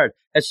Winter Guard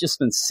has just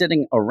been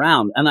sitting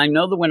around. And I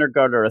know the Winter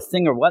Guard are a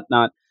thing or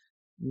whatnot.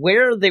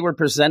 Where they were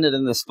presented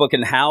in this book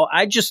and how,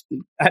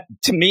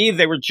 to me,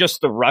 they were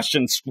just the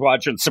Russian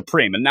Squadron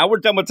Supreme. And now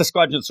we're done with the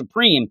Squadron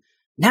Supreme.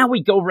 Now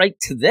we go right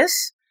to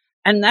this.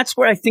 And that's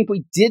where I think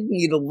we did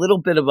need a little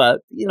bit of a,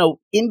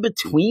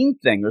 in-between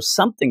thing or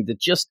something to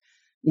just,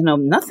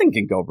 nothing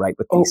can go right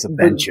with these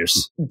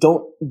Avengers.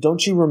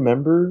 Don't you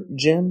remember,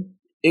 Jim?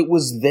 It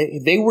was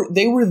they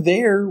were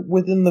there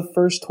within the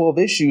first 12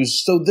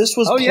 issues, so this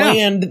was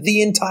planned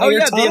the entire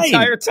time. The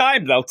entire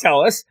time, they'll tell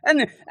us.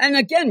 And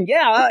again,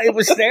 it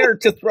was there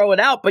to throw it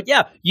out. But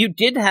yeah, you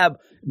did have,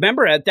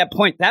 remember at that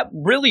point, that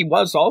really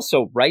was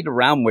also right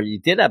around where you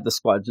did have the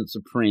Squadron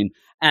Supreme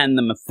and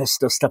the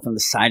Mephisto stuff on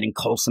the side and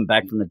Coulson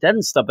back from the dead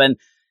and stuff. And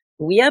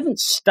we haven't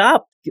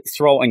stopped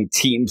throwing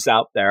teams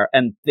out there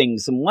and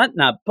things and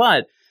whatnot,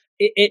 but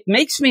it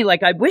makes me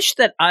like, I wish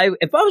that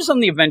if I was on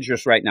the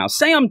Avengers right now,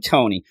 say I'm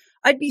Tony,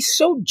 I'd be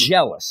so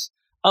jealous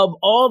of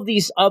all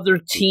these other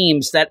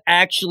teams that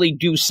actually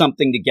do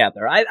something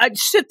together. I'd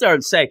sit there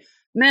and say,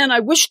 man, I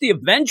wish the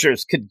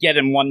Avengers could get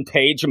in one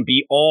page and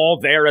be all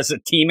there as a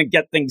team and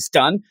get things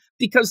done,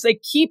 because they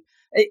keep,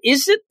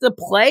 is it the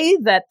play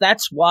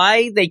that's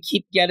why they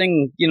keep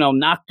getting,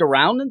 knocked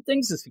around and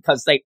things? Is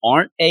because they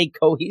aren't a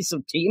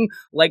cohesive team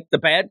like the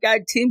bad guy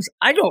teams?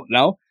 I don't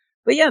know.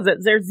 But yeah,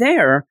 they're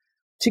there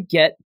to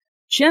get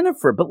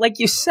Jennifer. But like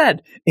you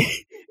said,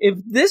 if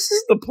this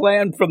is the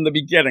plan from the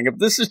beginning, if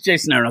this is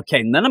Jason Aaron,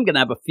 okay, and then I'm going to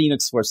have a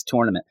Phoenix Force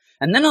tournament,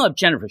 and then I'll have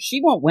Jennifer. She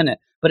won't win it,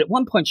 but at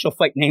one point she'll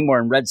fight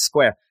Namor in Red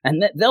Square,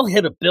 and they'll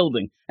hit a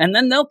building, and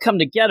then they'll come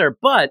to get her.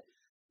 But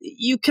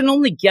you can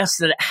only guess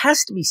that it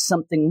has to be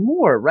something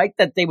more, right?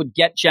 That they would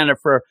get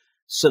Jennifer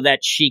so that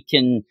she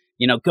can,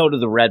 go to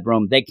the Red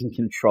Room. They can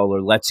control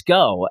her. Let's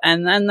go.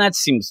 And then that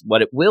seems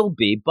what it will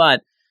be.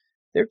 But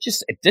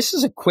this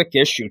is a quick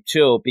issue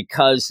too,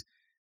 because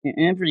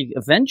every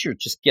Avenger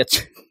just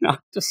gets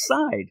knocked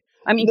aside.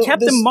 I mean,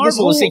 Captain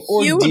Marvel is a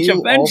huge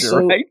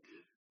Avenger, right?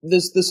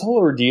 This whole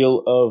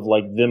ordeal of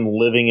like them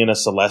living in a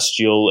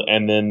Celestial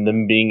and then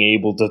them being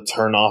able to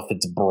turn off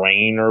its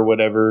brain or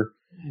whatever,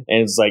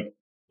 and it's like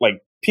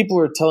people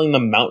are telling the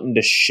mountain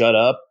to shut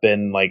up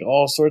and like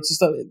all sorts of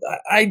stuff.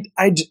 I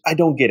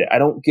don't get it. I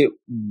don't get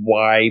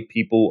why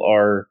people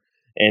are,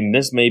 and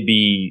this may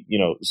be,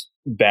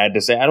 bad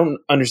to say, I don't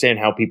understand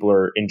how people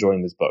are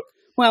enjoying this book.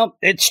 Well,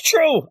 it's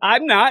true.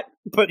 I'm not,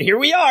 but here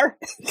we are.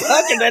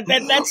 That's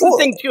the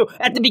thing too.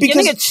 At the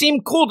beginning, it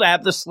seemed cool to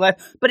have the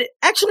Celestial, but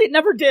it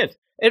never did.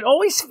 It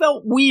always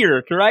felt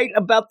weird, right,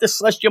 about the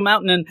Celestial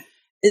Mountain. And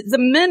the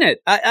minute,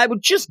 I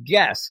would just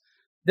guess,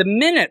 the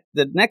minute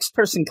the next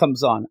person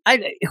comes on,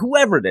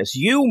 whoever it is,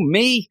 you,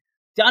 me,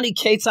 Donnie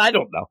Cates, I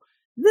don't know.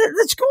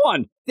 Let's go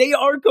on. They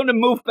are going to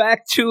move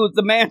back to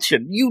the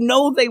mansion.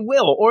 They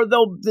will, or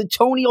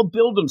Tony will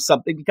build them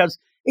something, because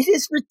it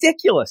is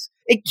ridiculous.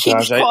 It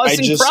keeps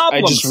causing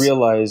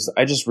problems.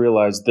 I just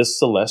realized this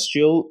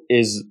Celestial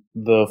is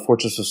the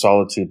Fortress of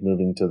Solitude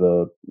moving to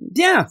the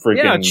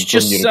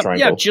freaking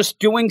Triangle. Just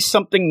doing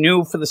something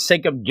new for the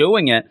sake of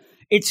doing it.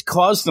 It's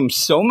caused them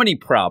so many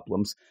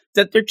problems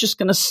that they're just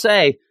going to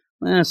say,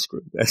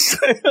 screw this.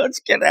 Let's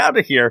get out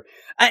of here.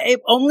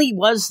 It only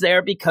was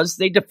there because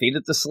they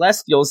defeated the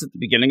Celestials at the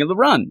beginning of the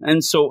run.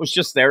 And so it was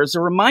just there as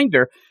a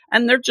reminder.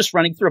 And they're just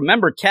running through.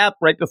 Remember, Cap,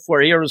 right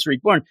before Heroes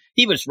Reborn,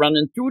 he was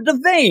running through the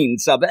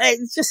veins of it.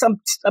 It's just,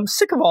 I'm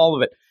sick of all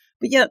of it.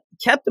 But yeah,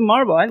 Captain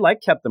Marvel, I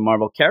like Captain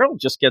Marvel. Carol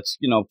just gets,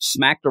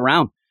 smacked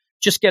around.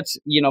 Just gets,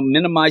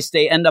 minimized.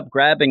 They end up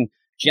grabbing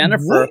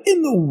Jennifer. What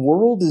in the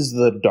world is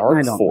the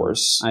Dark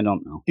Force? I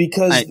don't know.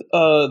 Because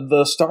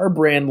the Star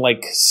Brand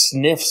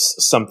sniffs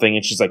something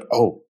and she's like,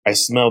 "Oh, I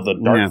smell the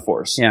Dark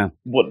Force." Yeah.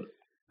 What?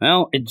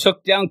 Well, it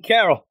took down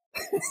Carol.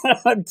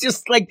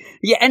 Just like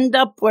you end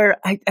up where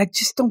I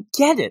just don't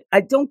get it.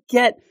 I don't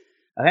get.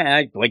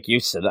 I like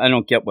you said, I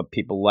don't get what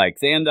people like.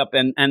 They end up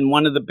and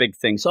one of the big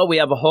things. Oh, we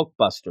have a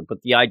Hulkbuster,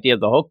 but the idea of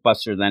the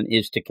Hulkbuster then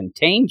is to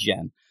contain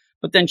Jen.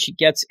 But then she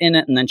gets in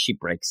it, and then she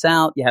breaks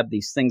out. You have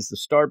these things, the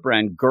Star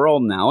Brand girl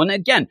now. And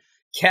again,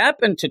 Cap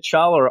and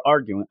T'Challa are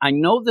arguing. I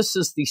know this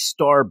is the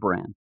Star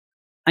Brand.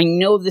 I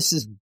know this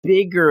is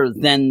bigger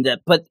than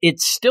that, but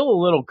it's still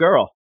a little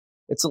girl.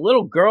 It's a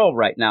little girl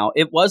right now.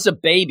 It was a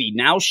baby.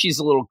 Now she's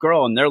a little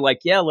girl. And they're like,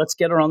 yeah, let's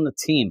get her on the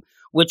team.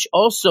 Which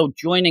also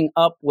joining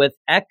up with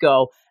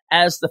Echo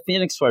as the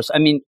Phoenix Force. I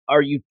mean,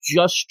 are you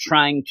just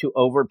trying to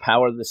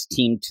overpower this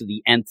team to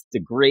the nth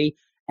degree?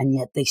 And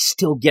yet they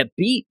still get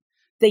beat.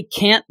 They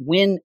can't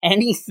win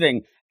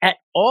anything at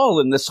all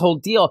in this whole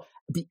deal.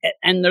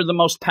 And they're the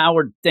most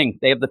powered thing.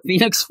 They have the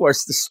Phoenix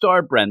Force, the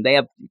Star Brand. They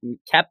have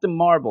Captain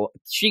Marvel,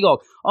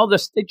 She-Hulk, all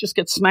this. They just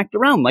get smacked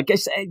around. Like I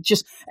said,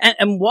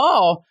 and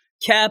while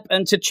Cap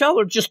and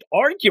T'Challa are just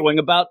arguing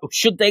about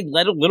should they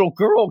let a little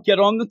girl get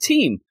on the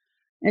team.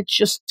 It's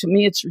just, to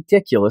me, it's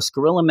ridiculous.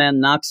 Gorilla Man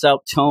knocks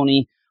out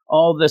Tony.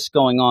 All this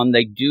going on,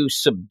 they do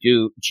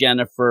subdue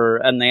Jennifer,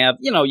 and they have,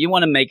 you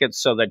want to make it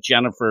so that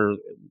Jennifer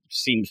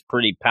seems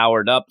pretty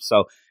powered up,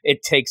 so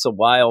it takes a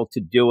while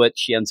to do it.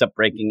 She ends up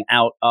breaking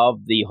out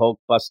of the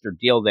Hulkbuster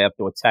deal. They have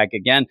to attack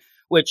again,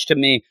 which to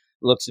me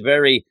looks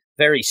very,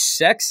 very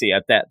sexy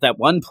at that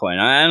one point.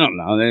 I don't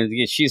know.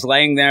 She's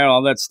laying there,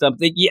 all that stuff.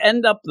 You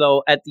end up,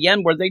 though, at the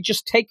end where they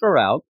just take her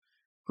out.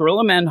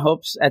 Gorilla Man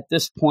hopes at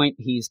this point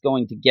he's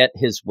going to get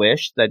his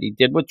wish that he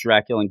did with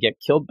Dracula and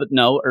get killed, but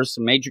no, Ursa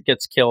Major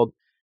gets killed,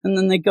 and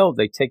then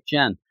they take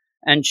Jen.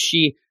 And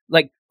she,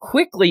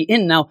 quickly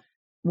in. Now,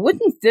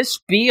 wouldn't this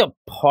be a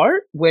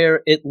part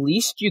where at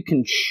least you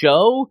can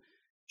show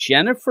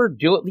Jennifer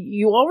do it?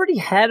 You already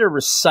had her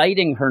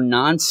reciting her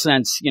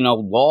nonsense,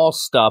 law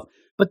stuff,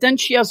 but then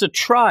she has a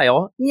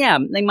trial. Yeah,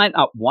 they might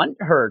not want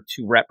her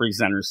to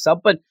represent herself,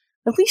 but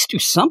at least do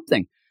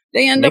something.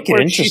 They end Make up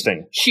it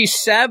interesting. She's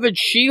Savage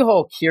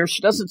She-Hulk here.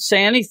 She doesn't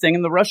say anything,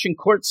 and the Russian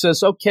court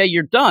says, "Okay,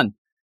 you're done.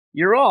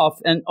 You're off,"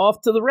 and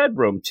off to the Red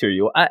Room to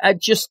you.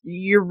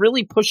 You're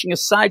really pushing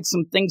aside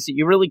some things that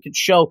you really could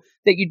show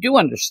that you do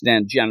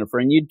understand Jennifer,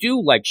 and you do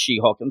like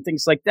She-Hulk and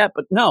things like that.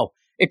 But no,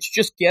 it's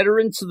just get her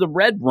into the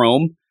Red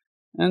Room,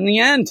 and the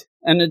end,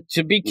 and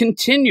to be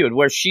continued,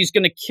 where she's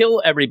going to kill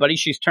everybody.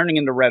 She's turning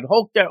into Red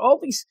Hulk. There, all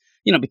these,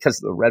 because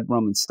of the Red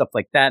Room and stuff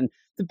like that. And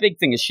the big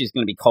thing is she's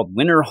going to be called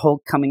Winter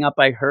Hulk coming up,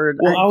 I heard.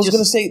 Well, I was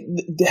going to say,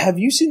 have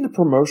you seen the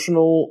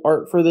promotional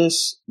art for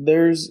this?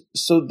 There's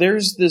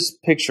this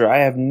picture. I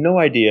have no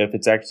idea if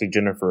it's actually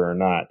Jennifer or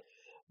not,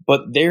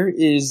 but there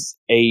is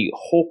a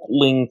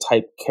Hulkling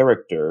type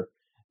character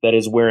that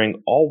is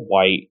wearing all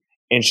white,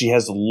 and she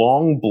has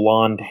long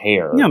blonde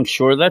hair. Yeah, I'm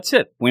sure that's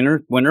it.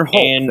 Winter Hulk.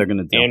 And they're going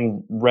to do,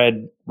 and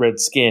red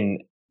skin,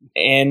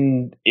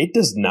 and it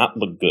does not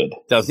look good.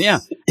 Yeah,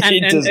 and,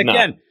 it does again,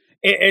 not.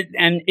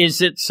 And is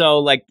it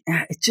so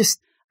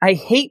I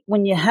hate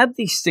when you have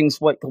these things.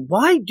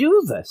 Why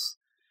do this?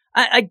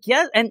 I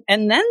guess, and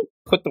then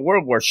put the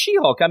World War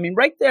She-Hulk. I mean,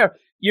 right there,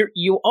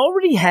 You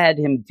already had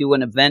him do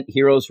an event,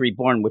 Heroes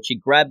Reborn, which he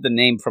grabbed the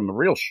name from a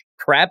real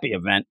crappy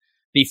event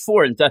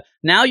before. And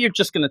now you're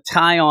just going to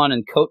tie on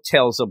and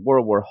coattails of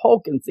World War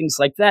Hulk and things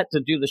like that to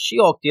do the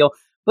She-Hulk deal.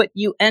 But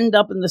you end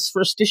up in this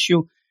first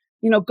issue,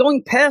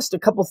 going past a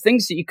couple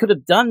things that you could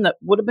have done that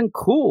would have been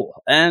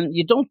cool. And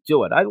you don't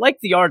do it. I like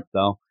the art,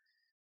 though.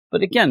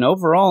 But again,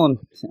 overall,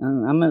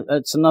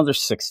 it's another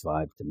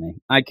 6.5 to me.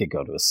 I could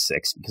go to a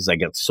 6 because I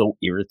get so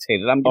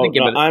irritated. I'm going to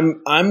give it.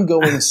 I'm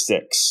going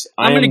 6.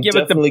 I'm going to give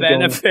it the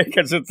benefit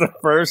because it's the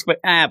first.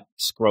 But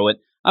screw it.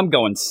 I'm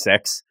going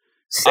 6.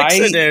 6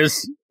 it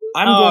is.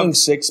 I'm going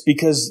 6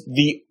 because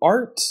the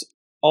art,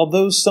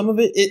 although some of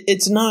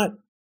it's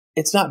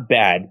not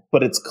bad,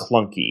 but it's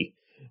clunky.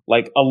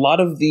 Like a lot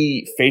of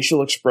the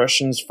facial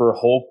expressions for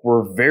Hulk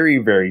were very,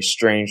 very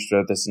strange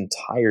throughout this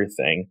entire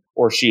thing,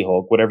 or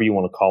She-Hulk, whatever you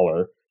want to call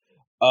her.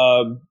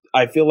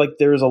 I feel like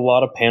there's a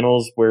lot of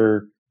panels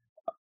where,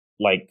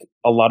 like,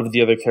 a lot of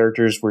the other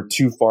characters were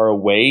too far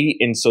away,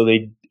 and so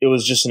it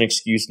was just an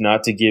excuse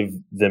not to give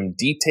them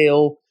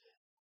detail.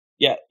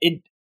 Yeah,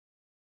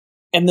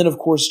 and then of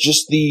course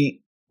just the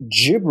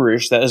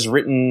gibberish that is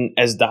written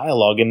as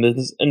dialogue in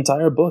this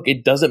entire book.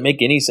 It doesn't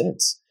make any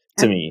sense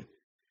to me.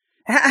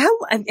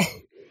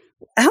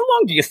 How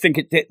long do you think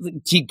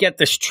do you get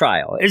this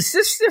trial? Is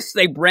this just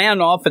they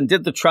ran off and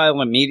did the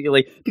trial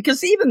immediately?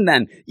 Because even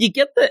then, you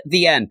get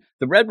the end.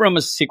 The Red Room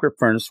is a secret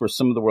furnace where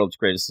some of the world's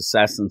greatest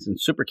assassins and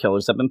super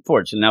killers have been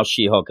forged, and now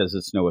She-Hulk is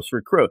its newest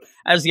recruit.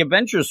 As the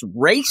Avengers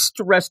race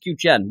to rescue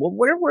Jen, well,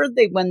 where were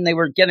they when they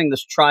were getting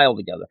this trial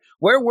together?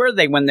 Where were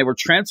they when they were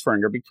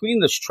transferring her between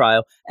this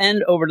trial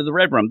and over to the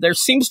Red Room? There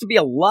seems to be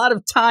a lot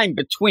of time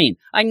between.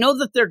 I know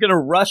that they're going to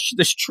rush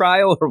this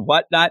trial or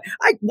whatnot.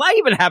 Why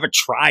even have a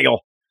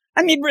trial?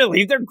 I mean,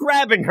 really, they're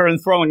grabbing her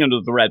and throwing her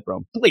into the Red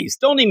Room. Please,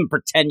 don't even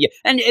pretend you.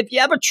 And if you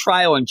have a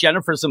trial and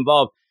Jennifer's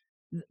involved,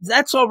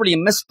 that's already a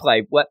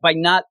misplay by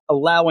not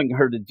allowing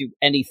her to do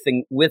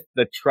anything with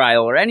the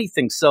trial or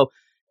anything. So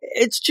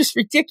it's just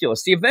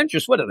ridiculous. The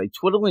Avengers, what are they,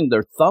 twiddling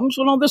their thumbs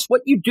with all this?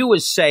 What you do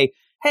is say,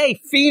 hey,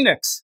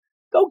 Phoenix,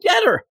 go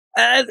get her.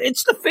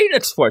 It's the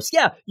Phoenix Force.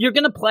 Yeah, you're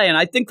going to play. And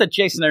I think that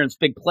Jason Aaron's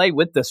big play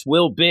with this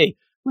will be,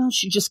 well,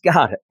 she just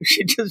got it.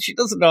 She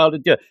doesn't know how to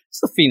do it.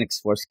 It's the Phoenix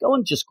Force. Go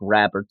and just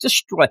grab her.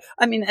 Destroy.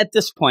 I mean, at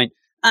this point,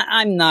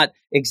 I'm not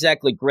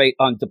exactly great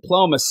on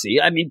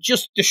diplomacy. I mean,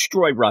 just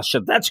destroy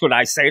Russia. That's what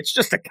I say. It's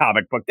just a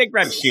comic book. They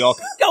grab She-Hulk.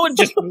 Go and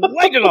just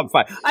light it on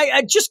fire.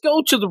 I just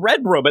go to the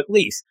Red Room at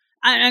least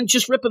and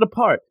just rip it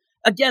apart.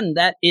 Again,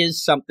 that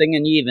is something,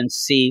 and you even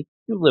see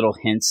little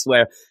hints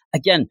where,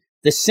 again,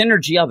 the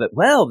synergy of it.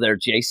 Well, there,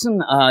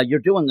 Jason, you're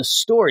doing the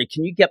story.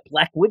 Can you get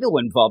Black Widow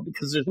involved?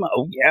 Because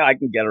I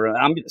can get her.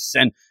 I'm going to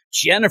send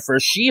Jennifer,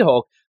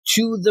 She-Hulk,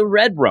 to the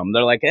Red Room.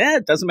 They're like,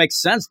 it doesn't make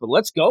sense, but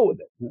let's go with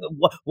it.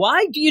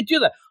 Why do you do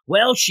that?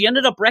 Well, she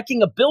ended up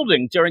wrecking a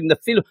building during the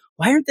field.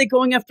 Why aren't they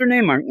going after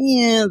Namor?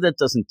 Yeah, that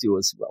doesn't do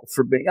as well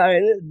for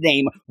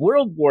me.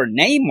 World War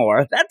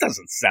Namor, that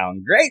doesn't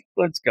sound great.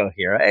 Let's go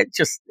here. It's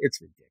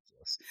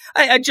ridiculous.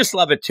 I just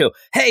love it too.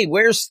 Hey,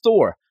 where's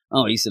Thor?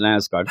 Oh, he's in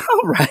Asgard.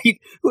 All right.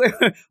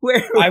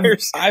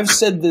 I've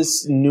said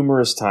this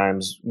numerous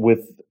times with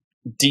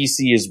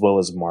DC as well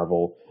as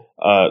Marvel.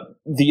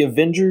 The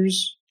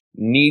Avengers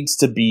needs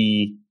to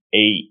be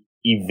a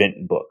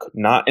event book,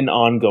 not an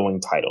ongoing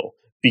title.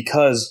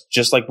 Because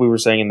just like we were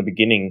saying in the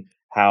beginning,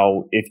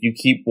 how if you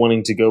keep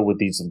wanting to go with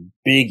these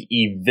big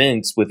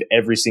events with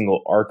every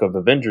single arc of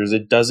Avengers,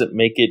 it doesn't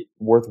make it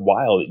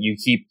worthwhile. You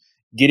keep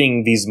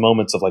getting these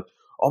moments of like,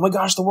 oh my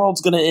gosh, the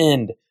world's going to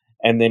end.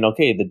 And then,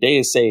 okay, the day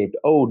is saved.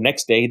 Oh,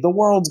 next day, the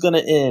world's going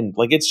to end.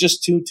 Like, it's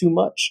just too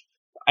much.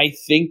 I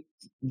think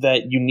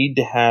that you need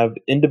to have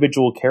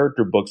individual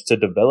character books to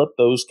develop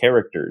those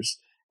characters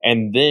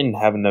and then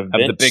have an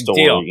event the big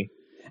story. Deal.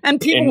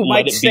 And people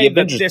might say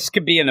that this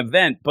could be an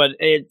event, but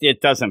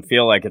it doesn't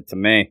feel like it to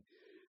me.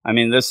 I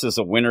mean, this is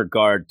a Winter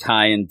Guard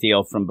tie-in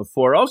deal from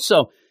before.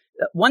 Also,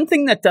 one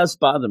thing that does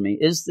bother me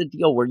is the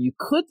deal where you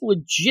could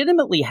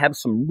legitimately have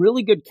some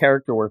really good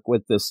character work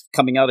with this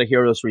coming out of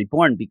Heroes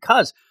Reborn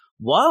because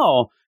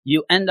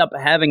you end up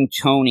having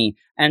Tony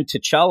and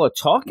T'Challa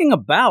talking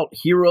about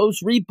Heroes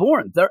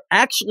Reborn. They're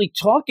actually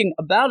talking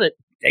about it.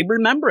 They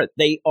remember it.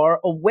 They are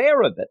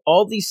aware of it.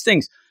 All these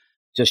things.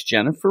 Does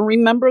Jennifer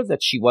remember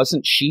that she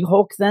wasn't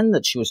She-Hulk then,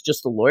 that she was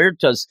just a lawyer?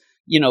 Does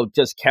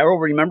Carol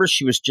remember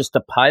she was just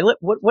a pilot?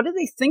 What do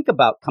they think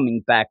about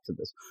coming back to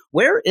this?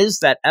 Where is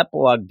that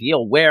epilogue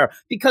deal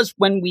because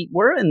when we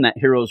were in that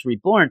Heroes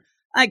Reborn,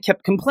 I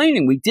kept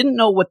complaining. We didn't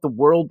know what the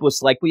world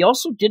was like. We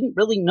also didn't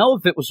really know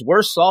if it was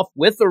worse off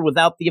with or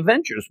without the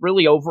Avengers,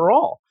 really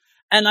overall.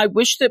 And I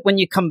wish that when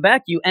you come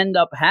back, you end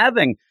up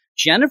having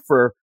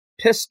Jennifer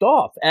pissed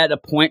off at a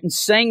point and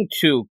saying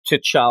to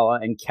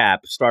T'Challa and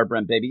Cap,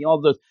 Starbrand baby,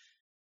 all those,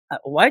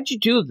 why'd you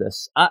do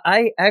this?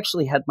 I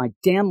actually had my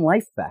damn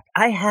life back.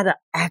 I had an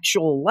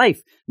actual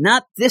life,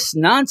 not this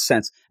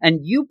nonsense. And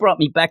you brought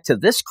me back to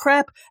this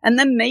crap. And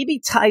then maybe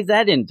tie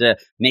that into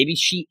maybe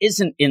she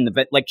isn't in the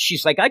vet. Like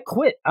she's like, I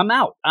quit. I'm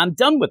out. I'm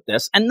done with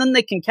this. And then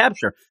they can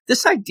capture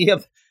this idea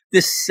of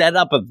this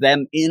setup of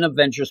them in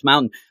Avengers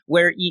Mountain,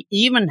 where you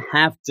even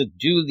have to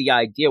do the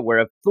idea where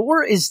if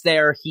Thor is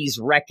there, he's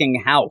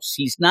wrecking house.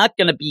 He's not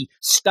going to be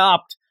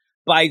stopped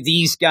by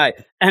these guys.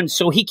 And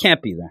so he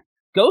can't be there.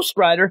 Ghost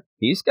Rider,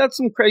 he's got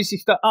some crazy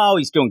stuff. Oh,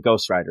 he's doing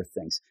Ghost Rider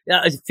things.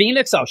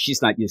 Phoenix, oh,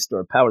 she's not used to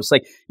her powers.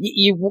 Like,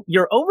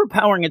 you're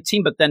overpowering a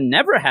team, but then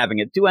never having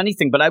it do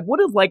anything. But I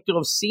would have liked to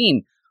have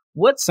seen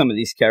what some of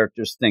these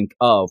characters think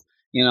of.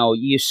 You know,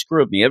 you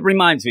screwed me. It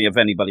reminds me of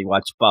anybody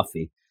watched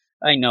Buffy.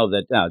 I know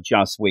that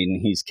Joss Whedon,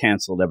 he's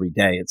canceled every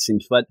day, it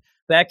seems. But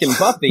back in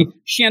Buffy,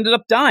 she ended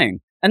up dying.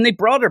 And they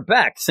brought her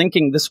back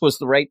thinking this was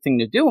the right thing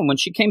to do. And when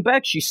she came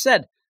back, she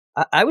said,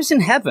 I was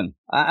in heaven.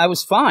 I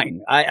was fine.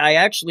 I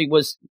actually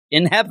was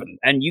in heaven.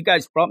 And you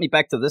guys brought me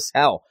back to this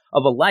hell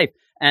of a life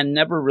and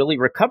never really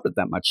recovered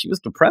that much. She was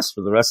depressed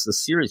for the rest of the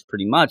series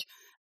pretty much.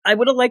 I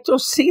would have liked to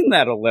have seen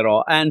that a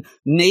little. And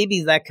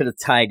maybe that could have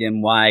tied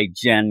in why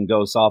Jen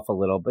goes off a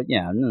little. But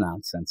yeah,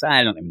 nonsense.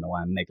 I don't even know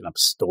why I'm making up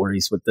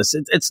stories with this.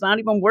 It's not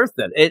even worth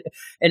it.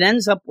 It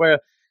ends up where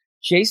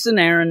Jason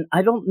Aaron,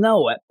 I don't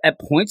know. At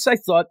points, I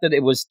thought that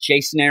it was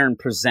Jason Aaron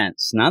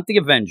Presents, not the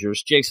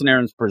Avengers, Jason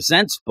Aaron's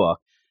Presents book.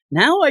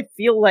 Now I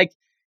feel like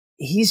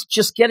he's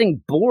just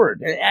getting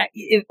bored.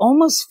 It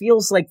almost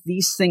feels like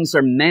these things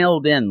are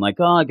mailed in, like,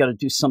 oh, I got to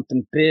do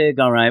something big.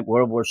 All right,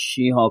 World War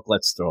She-Hulk,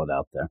 let's throw it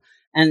out there.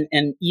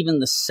 And even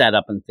the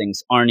setup and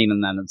things aren't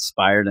even that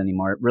inspired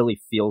anymore. It really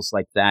feels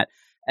like that.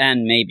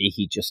 And maybe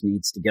he just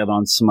needs to get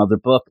on some other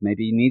book.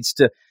 Maybe he needs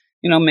to,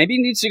 maybe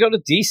he needs to go to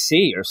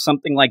DC or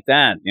something like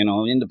that,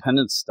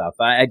 independent stuff.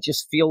 I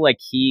just feel like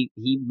he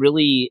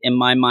really, in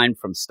my mind,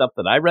 from stuff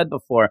that I read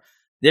before,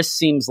 this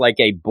seems like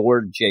a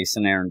bored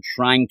Jason Aaron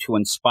trying to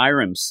inspire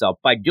himself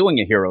by doing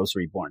a Heroes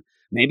Reborn.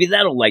 Maybe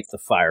that'll light the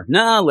fire.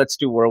 No, let's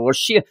do World War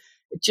She.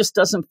 It just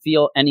doesn't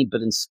feel any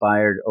bit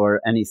inspired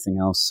or anything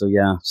else. So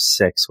yeah,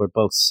 6. We're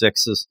both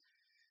 6s.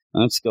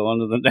 Let's go on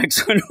to the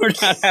next one. We're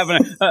not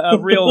having a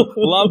real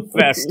love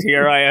fest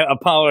here. I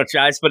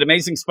apologize. But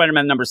Amazing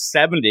Spider-Man number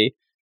 70,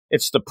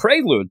 it's the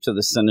prelude to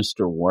the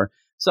Sinister War.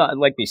 So,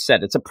 like we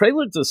said, it's a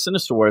prelude to the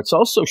Sinister War. It's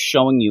also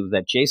showing you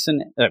that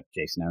Jason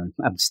Aaron,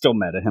 I'm still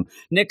mad at him.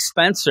 Nick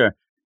Spencer,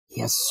 he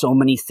has so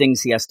many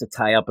things he has to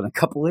tie up in a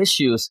couple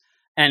issues,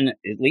 and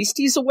at least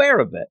he's aware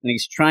of it, and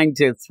he's trying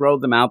to throw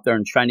them out there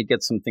and trying to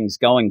get some things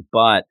going,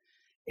 but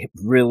it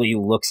really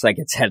looks like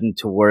it's heading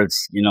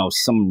towards,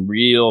 some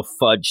real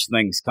fudge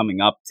things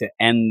coming up to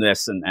end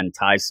this and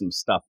tie some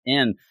stuff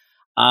in.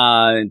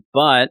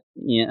 But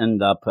you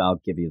end up,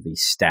 I'll give you the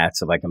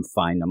stats if I can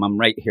find them. I'm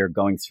right here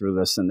going through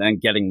this and then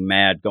getting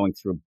mad going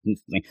through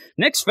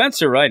Nick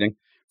Spencer writing,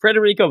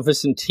 Federico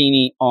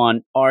Vicentini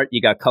on art.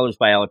 You got colors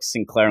by Alex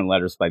Sinclair and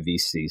letters by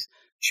VC's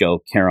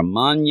Joe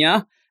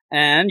Caramagna.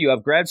 And you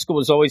have grad school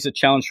was always a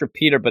challenge for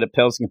Peter, but it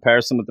pales in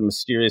comparison with the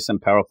mysterious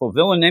and powerful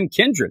villain named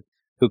Kindred,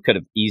 who could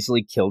have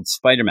easily killed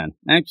Spider-Man.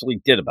 Actually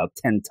did about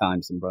 10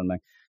 times in Brunback.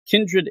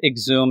 Kindred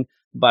exhumed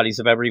the bodies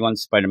of everyone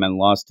Spider-Man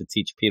lost to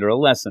teach Peter a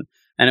lesson.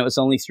 And it was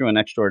only through an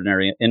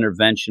extraordinary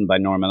intervention by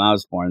Norman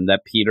Osborn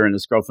that Peter and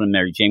his girlfriend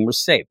Mary Jane were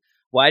saved.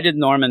 Why did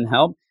Norman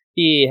help?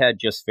 He had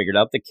just figured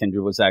out that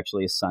Kindred was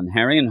actually his son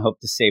Harry and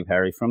hoped to save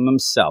Harry from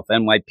himself.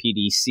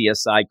 NYPD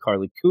CSI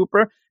Carly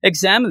Cooper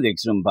examined the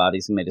exhumed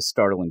bodies and made a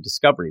startling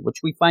discovery, which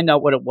we find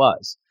out what it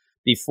was.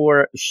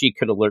 Before she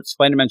could alert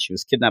Spider-Man, she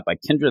was kidnapped by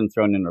Kindred and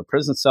thrown in her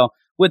prison cell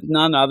with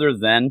none other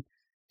than ...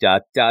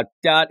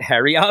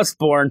 Harry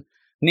Osborn.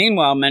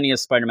 Meanwhile, many of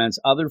Spider-Man's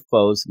other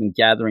foes have been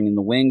gathering in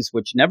the wings,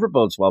 which never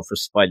bodes well for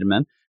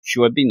Spider-Man.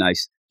 Sure, it'd be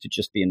nice to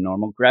just be a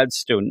normal grad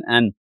student.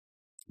 And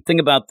think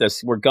about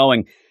this. We're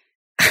going...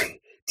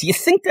 Do you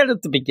think that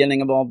at the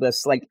beginning of all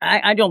this, like,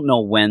 I don't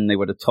know when they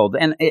would have told,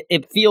 and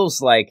it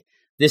feels like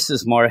this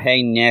is more,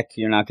 hey, Nick,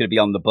 you're not going to be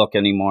on the book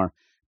anymore,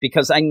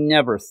 because I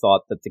never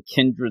thought that the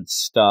Kindred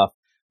stuff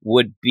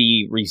would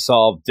be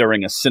resolved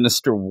during a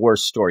Sinister War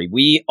story.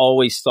 We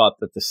always thought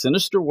that the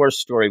Sinister War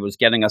story was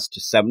getting us to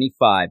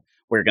 75.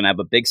 We're going to have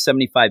a big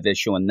 75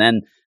 issue, and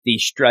then the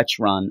stretch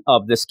run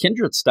of this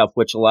Kindred stuff,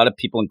 which a lot of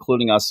people,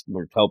 including us,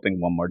 were hoping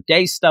one more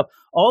day stuff.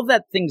 All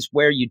that things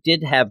where you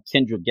did have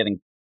Kindred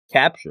getting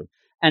captured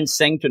and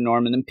saying to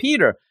Norman and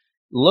Peter,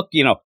 look,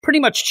 pretty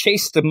much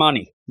chase the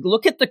money.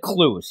 Look at the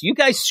clues. You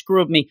guys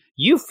screwed me.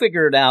 You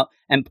figure it out,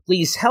 and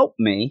please help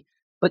me.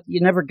 But you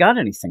never got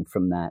anything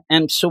from that.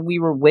 And so we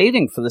were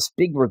waiting for this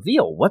big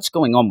reveal. What's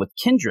going on with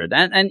Kindred?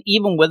 And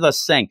even with us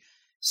saying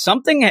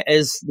something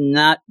is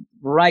not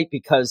right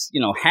because,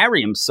 Harry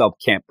himself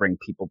can't bring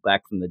people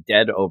back from the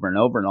dead over and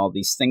over and all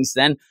these things.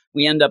 Then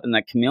we end up in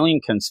that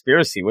Chameleon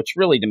conspiracy, which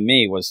really to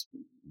me was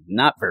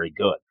not very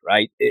good,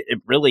 right?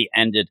 It really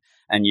ended.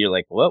 And you're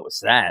like, what was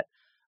that?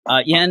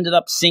 You ended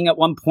up seeing at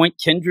one point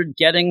Kindred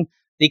getting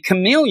the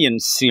Chameleon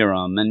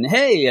serum. And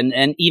hey,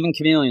 and even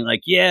Chameleon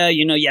like, yeah,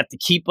 you have to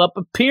keep up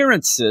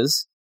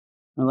appearances.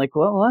 I'm like,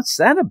 well, what's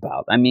that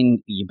about? I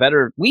mean,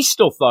 we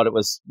still thought it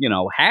was,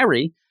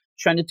 Harry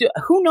trying to do,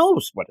 who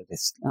knows what it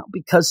is now?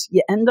 Because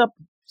you end up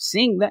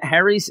seeing that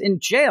Harry's in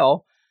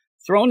jail,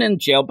 thrown in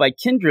jail by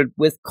Kindred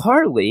with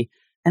Carly.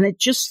 And it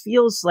just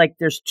feels like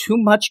there's too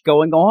much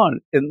going on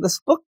in this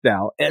book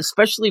now,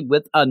 especially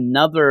with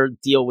another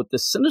deal with the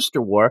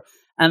Sinister War.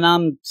 And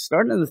I'm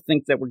starting to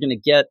think that we're going to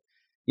get,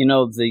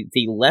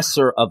 the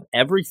lesser of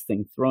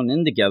everything thrown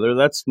in together.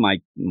 That's my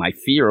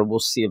fear. We'll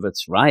see if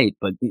it's right.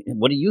 But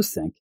what do you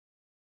think?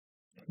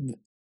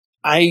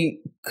 I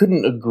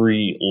couldn't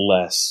agree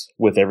less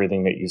with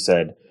everything that you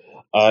said.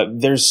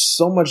 There's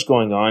so much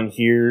going on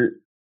here.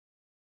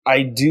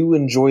 I do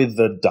enjoy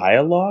the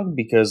dialogue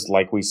because,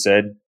 like we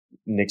said,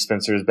 Nick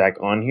Spencer is back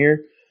on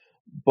here.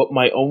 But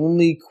my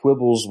only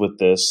quibbles with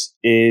this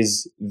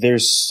is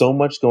there's so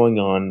much going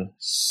on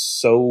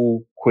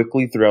so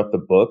quickly throughout the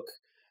book.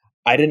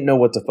 I didn't know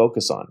what to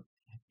focus on.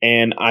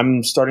 And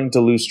I'm starting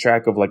to lose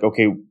track of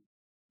okay,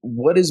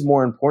 what is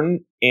more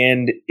important?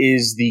 And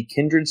is the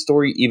Kindred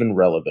story even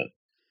relevant?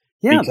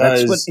 Yeah,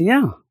 because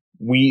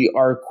we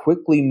are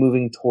quickly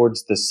moving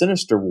towards the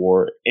Sinister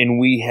War, and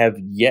we have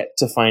yet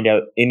to find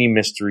out any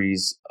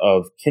mysteries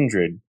of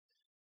Kindred.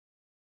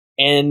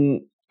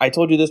 And I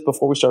told you this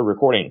before we started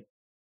recording.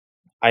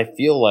 I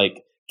feel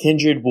like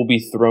Kindred will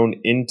be thrown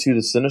into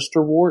the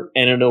Sinister War,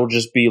 and it'll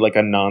just be like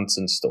a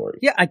nonsense story.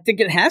 Yeah, I think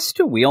it has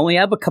to. We only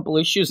have a couple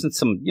issues and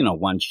some,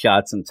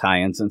 one-shots and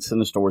tie-ins and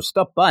Sinister War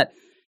stuff. But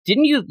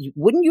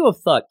wouldn't you have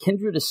thought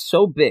Kindred is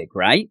so big,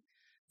 right?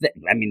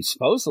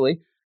 Supposedly,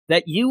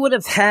 that you would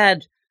have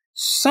had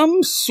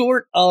some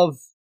sort of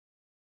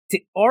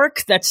the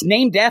arc that's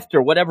named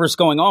after whatever's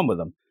going on with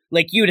them.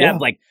 Like you'd have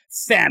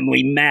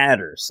Family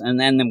Matters, and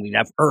then we'd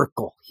have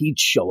Urkel. He'd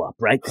show up,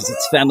 right? Because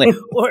it's family,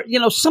 or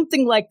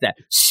something like that.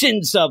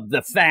 Sins of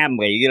the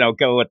Family.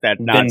 Go with that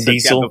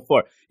nonsense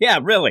before. Yeah,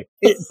 really.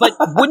 But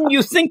wouldn't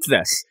you think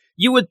this?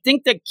 You would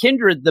think that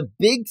Kindred, the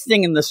big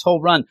thing in this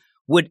whole run,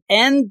 would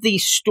end the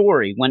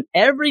story when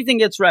everything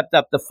gets wrapped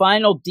up. The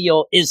final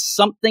deal is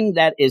something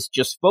that is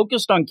just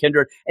focused on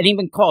Kindred, and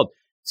even called.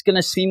 It's going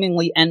to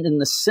seemingly end in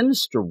the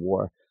Sinister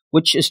War,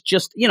 which is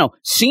just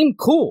seemed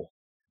cool.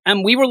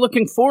 And we were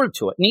looking forward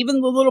to it. And even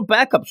the little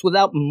backups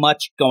without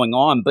much going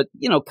on, but,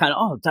 kind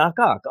of, Doc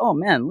Ock, oh,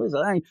 man, Liz,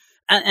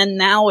 and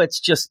now it's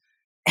just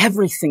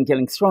everything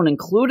getting thrown,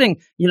 including,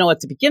 at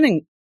the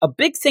beginning, a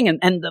big thing.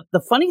 And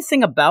the funny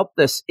thing about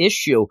this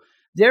issue,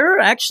 there are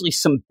actually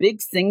some big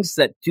things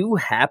that do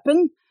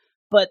happen,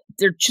 but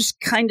they're just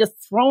kind of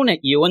thrown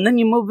at you. And then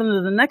you move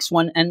into the next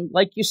one. And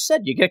like you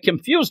said, you get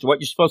confused what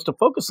you're supposed to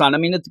focus on.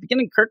 At the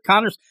beginning, Curt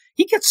Connors,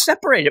 he gets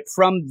separated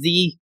from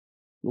the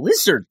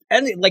lizard,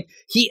 and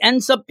he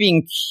ends up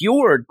being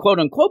cured, quote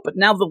unquote, but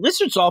now the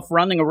lizard's off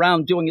running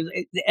around doing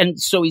it, and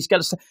so he's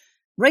got to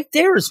right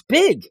there is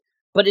big,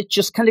 but it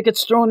just kind of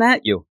gets thrown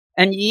at you,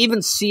 and you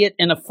even see it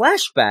in a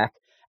flashback,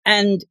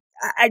 and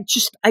I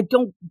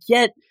don't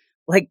get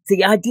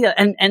the idea,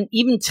 and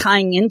even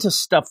tying into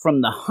stuff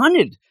from the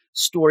Hunted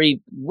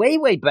story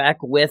way back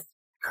with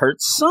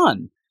Kurt's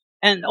son.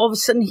 And all of a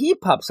sudden he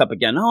pops up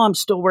again. Oh, I'm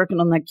still working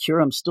on that cure.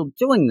 I'm still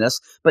doing this.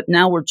 But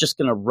now we're just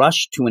going to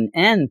rush to an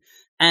end.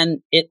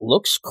 And it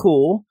looks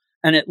cool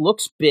and it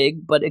looks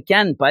big. But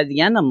again, by the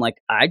end, I'm like,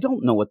 I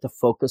don't know what to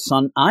focus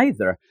on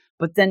either.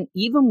 But then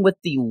even with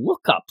the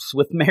lookups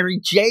with Mary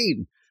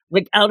Jane,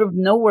 out of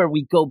nowhere,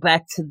 we go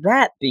back to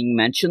that being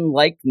mentioned.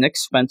 Nick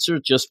Spencer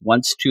just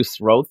wants to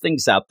throw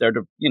things out there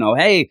to,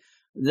 hey,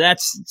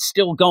 that's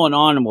still going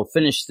on and we'll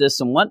finish this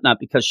and whatnot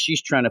because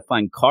she's trying to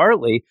find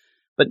Carly.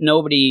 But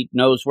nobody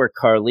knows where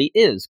Carly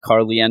is.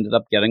 Carly ended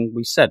up getting,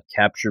 we said,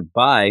 captured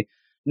by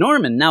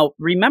Norman. Now,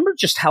 remember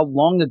just how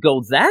long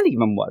ago that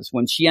even was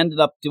when she ended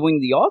up doing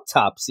the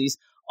autopsies.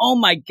 Oh,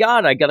 my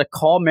God, I got to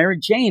call Mary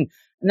Jane.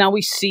 Now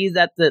we see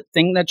that the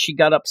thing that she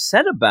got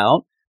upset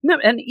about,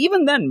 and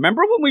even then,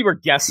 remember when we were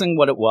guessing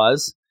what it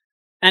was?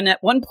 And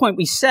at one point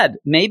we said,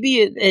 maybe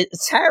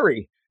it's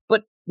Harry,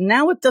 but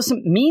now it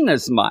doesn't mean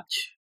as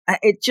much.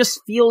 It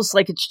just feels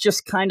like it's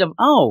just kind of,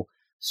 oh,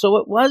 so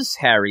it was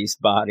Harry's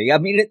body.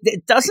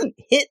 It doesn't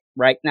hit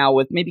right now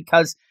with me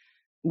because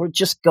we're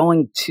just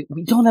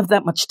we don't have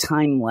that much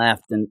time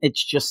left and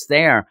it's just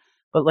there.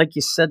 But like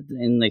you said,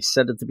 and they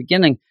said at the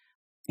beginning,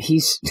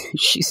 she's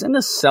in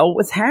a cell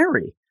with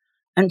Harry.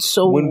 And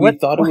so we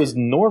thought it was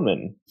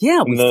Norman.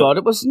 Yeah, we thought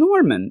it was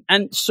Norman.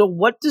 And so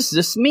what does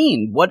this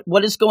mean?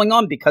 What is going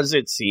on? Because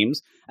it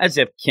seems as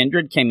if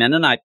Kindred came in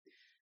and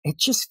it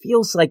just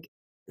feels like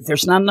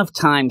there's not enough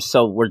time.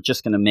 So we're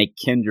just going to make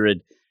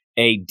Kindred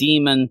a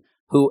demon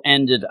who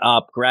ended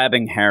up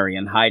grabbing Harry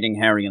and hiding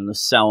Harry in the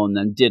cell and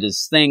then did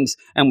his things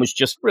and was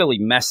just really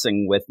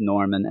messing with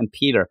Norman and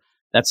Peter.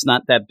 That's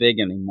not that big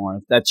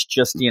anymore. That's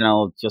just,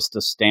 just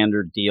a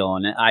standard deal.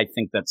 And I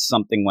think that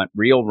something went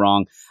real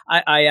wrong.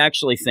 I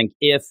actually think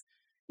if,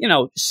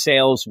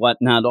 sales,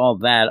 whatnot, all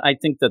that, I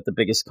think that the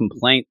biggest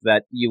complaint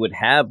that you would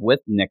have with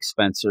Nick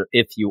Spencer,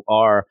 if you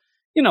are,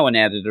 an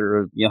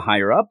editor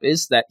higher up,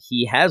 is that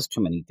he has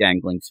too many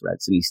dangling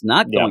threads and he's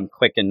not going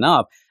quick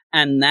enough.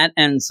 And that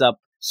ends up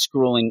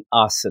screwing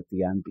us at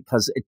the end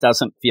because it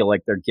doesn't feel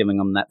like they're giving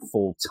them that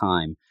full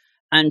time.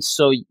 And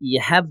so you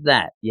have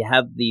that. You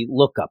have the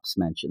lookups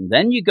mentioned.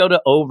 Then you go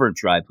to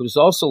Overdrive, who's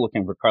also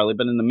looking for Carly,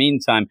 but in the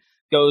meantime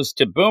goes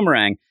to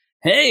Boomerang.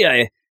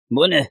 Hey,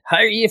 want to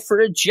hire you for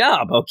a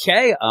job,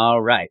 okay?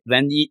 All right.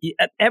 Then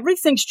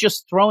everything's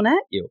just thrown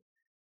at you.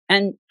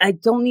 And I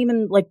don't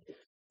even like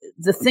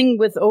the thing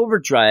with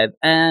Overdrive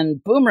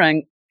and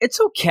Boomerang. It's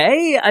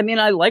okay. I mean,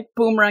 I like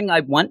Boomerang.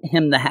 I want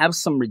him to have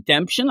some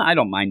redemption. I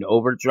don't mind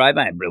Overdrive.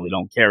 I really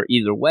don't care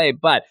either way,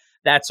 but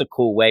that's a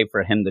cool way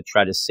for him to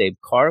try to save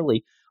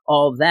Carly,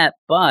 all that.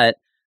 But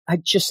I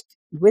just,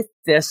 with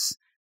this,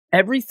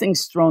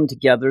 everything's thrown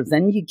together.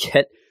 Then you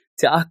get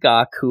Doc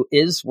Ock, who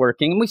is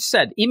working. And we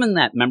said, even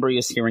that, remember, he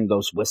was hearing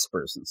those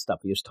whispers and stuff.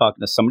 He was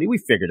talking to somebody. We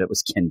figured it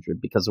was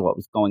Kindred because of what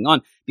was going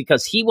on,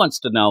 because he wants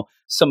to know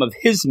some of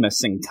his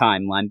missing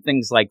timeline,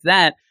 things like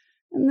that.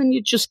 And then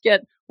you just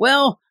get,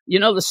 well, you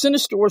know, the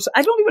Sinister Wars.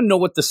 I don't even know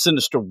what the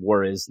Sinister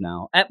War is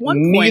now. At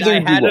one point, I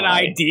had an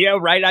idea,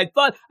 right? I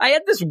thought I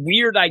had this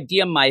weird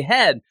idea in my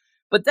head,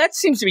 but that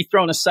seems to be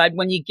thrown aside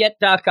when you get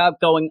Doc Ock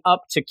going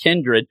up to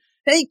Kindred.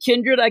 Hey,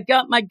 Kindred, I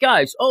got my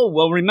guys. Oh,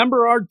 well,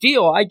 remember our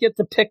deal. I get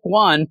to pick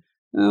one.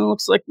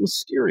 Looks like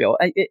Mysterio.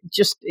 It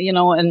just, you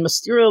know, and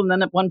Mysterio, and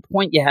then at one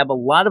point you have a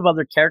lot of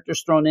other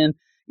characters thrown in,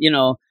 you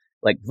know,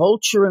 like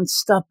Vulture and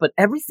stuff, but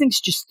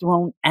everything's just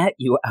thrown at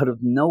you out of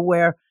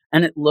nowhere,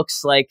 and it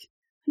looks like,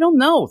 I don't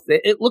know.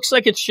 It looks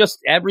like it's just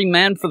every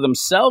man for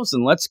themselves,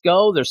 and let's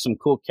go. There's some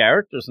cool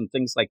characters and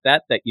things like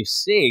that you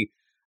see.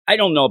 I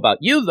don't know about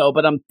you, though,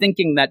 but I'm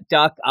thinking that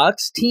Doc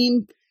Ock's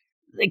team,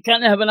 they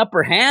kind of have an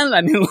upper hand.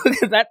 I mean,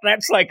 look at that.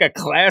 That's like a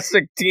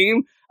classic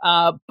team.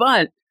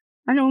 But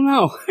I don't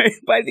know.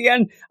 By the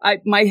end,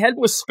 my head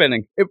was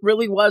spinning. It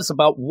really was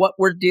about what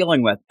we're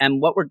dealing with and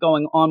what we're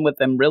going on with.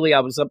 And really, I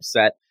was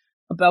upset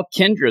about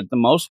Kindred, the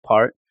most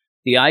part.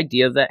 The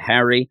idea that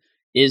Harry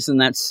is in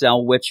that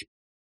cell, which,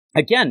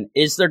 again,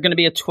 is there going to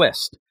be a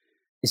twist?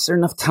 Is there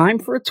enough time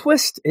for a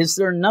twist? Is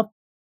there enough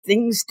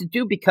things to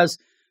do? Because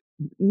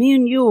me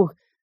and you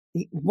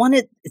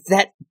wanted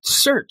that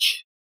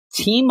search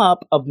team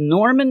up of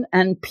Norman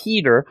and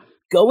Peter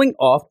going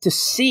off to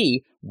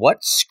see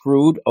what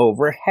screwed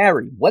over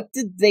Harry. What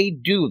did they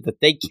do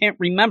that they can't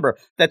remember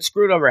that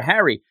screwed over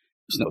Harry?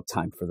 There's no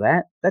time for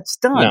that. That's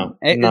done. No,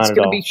 it's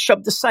going to be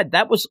shoved aside.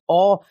 That was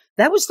all.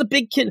 That was the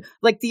big kid.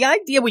 Like the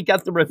idea we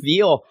got the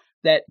reveal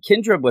that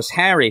Kindred was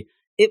Harry,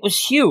 it was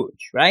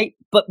huge, right?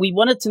 But we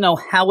wanted to know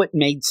how it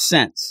made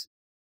sense.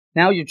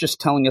 Now you're just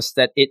telling us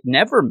that it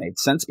never made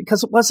sense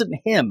because it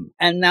wasn't him.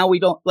 And now we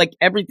don't, like,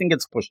 everything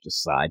gets pushed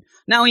aside.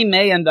 Now he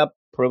may end up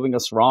proving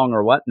us wrong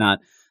or whatnot,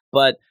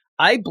 but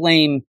I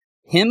blame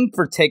him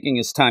for taking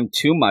his time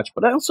too much.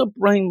 But I also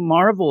blame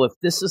Marvel if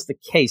this is the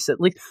case.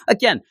 At least,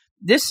 again,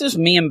 this is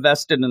me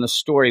invested in the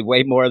story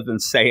way more than,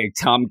 say,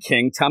 Tom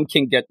King. Tom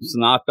King gets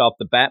knocked off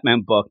the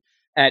Batman book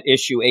at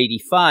issue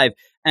 85.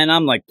 And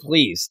I'm like,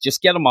 please,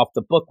 just get him off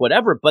the book,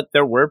 whatever. But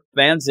there were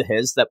fans of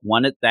his that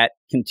wanted that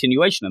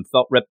continuation and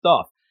felt ripped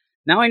off.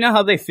 Now I know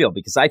how they feel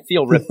because I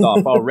feel ripped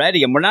off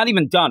already. And we're not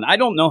even done. I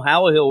don't know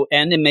how he'll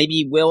end, and maybe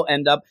he will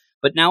end up.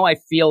 But now I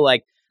feel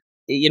like,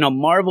 you know,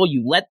 Marvel,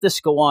 you let this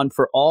go on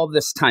for all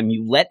this time.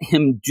 You let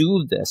him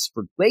do this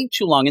for way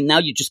too long. And now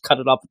you just cut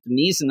it off at the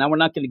knees. And now we're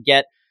not going to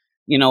get,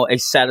 you know, a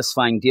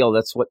satisfying deal.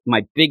 That's what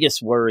my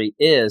biggest worry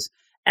is.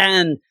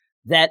 And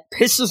that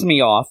pisses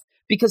me off.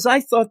 Because I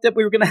thought that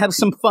we were going to have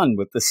some fun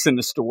with the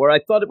Sinister War. I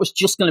thought it was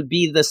just going to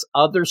be this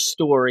other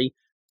story,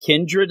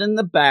 Kindred in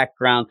the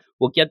background.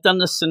 We'll get done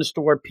the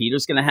Sinister War.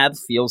 Peter's going to have,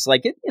 feels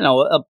like it, you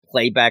know, a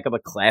playback of a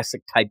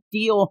classic type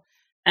deal.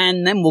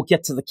 And then we'll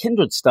get to the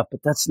Kindred stuff, but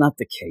that's not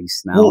the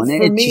case now. Well,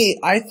 and for me,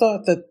 I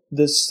thought that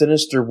the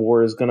Sinister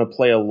War is going to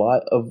play a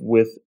lot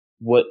with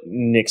what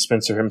Nick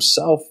Spencer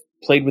himself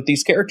played with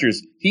these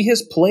characters. He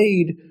has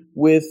played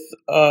with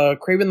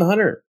Kraven the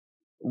Hunter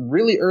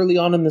really early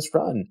on in this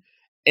run.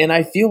 And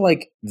I feel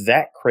like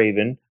that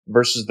Kraven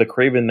versus the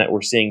Kraven that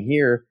we're seeing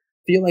here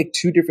feel like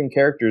two different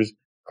characters.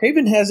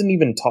 Kraven hasn't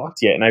even talked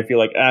yet, and I feel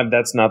like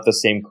that's not the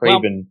same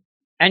Kraven. Well,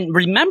 and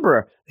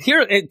remember,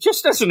 here,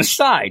 just as an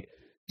aside,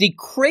 the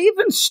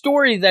Kraven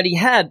story that he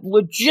had,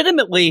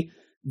 legitimately,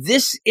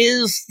 this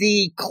is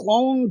the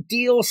clone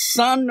deal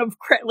son of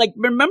Kraven. Like,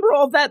 remember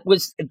all that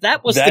was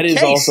that the case.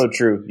 Is also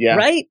true, yeah,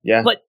 right?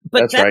 Yeah, but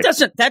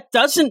that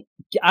doesn't.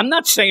 I'm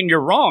not saying you're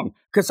wrong,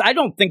 because I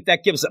don't think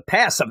that gives a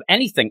pass of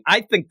anything.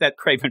 I think that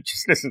Kraven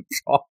just isn't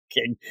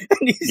talking and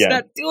he's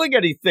not doing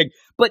anything.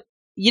 But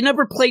you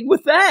never played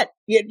with that.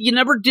 You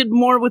never did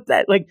more with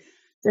that. Like,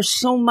 there's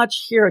so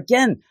much here.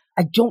 Again,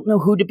 I don't know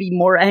who to be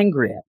more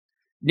angry at.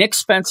 Nick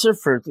Spencer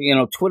for, you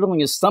know,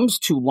 twiddling his thumbs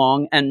too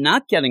long and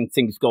not getting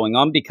things going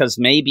on because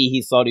maybe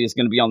he thought he was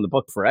going to be on the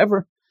book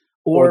forever.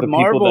 Or the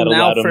Marvel people that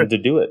now allowed him to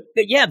do it.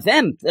 Yeah,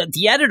 them,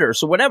 the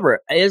editors or whatever.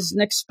 Is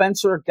Nick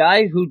Spencer a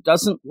guy who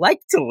doesn't like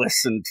to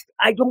listen?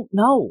 I don't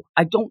know.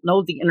 I don't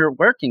know the inner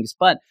workings,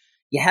 but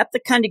you have to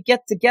kind of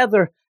get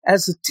together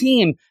as a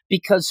team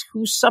because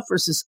who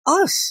suffers is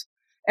us.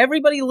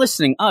 Everybody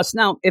listening, us.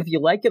 Now, if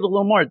you like it a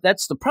little more,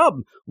 that's the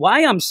problem.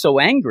 Why I'm so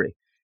angry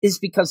is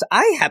because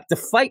I have to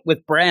fight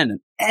with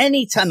Brandon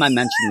anytime I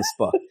mention this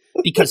book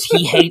because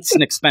he hates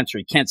Nick Spencer.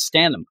 He can't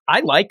stand him.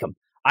 I like him.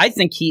 I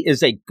think he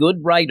is a good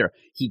writer.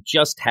 He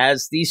just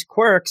has these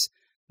quirks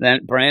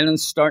then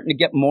Brandon's starting to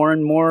get more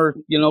and more,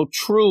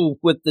 true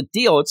with the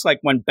deal. It's like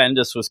when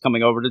Bendis was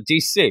coming over to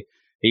DC.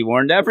 He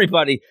warned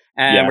everybody,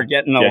 and we're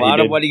getting a lot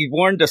of what he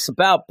warned us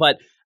about. But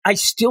I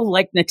still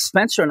like Nick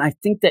Spencer, and I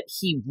think that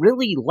he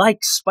really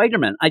likes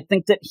Spider-Man. I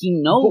think that he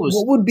knows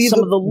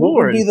some of the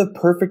lore. What would be the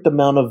perfect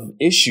amount of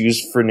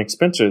issues for Nick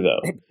Spencer, though?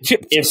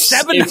 If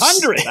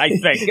 700, I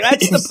think.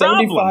 That's the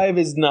problem. 75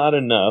 is not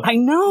enough. I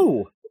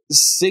know.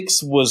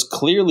 6 was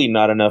clearly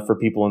not enough for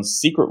people in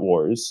Secret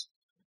Wars.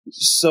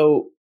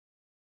 So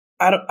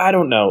I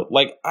don't know.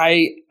 Like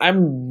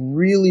I'm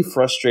really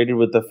frustrated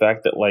with the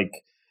fact that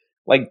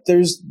like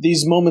there's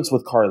these moments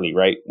with Carly,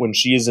 right? When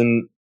she is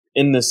in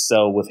this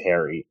cell with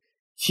Harry.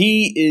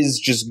 He is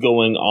just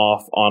going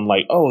off on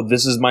like, oh,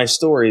 this is my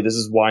story. This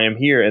is why I'm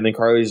here. And then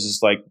Carly's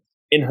just like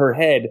in her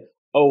head,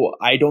 oh,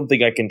 I don't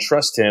think I can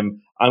trust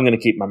him. I'm going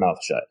to keep my mouth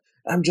shut.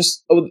 I'm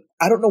just,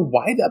 I don't know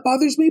why that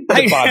bothers me, but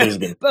it bothers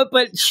me.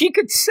 But she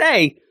could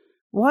say,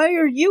 why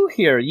are you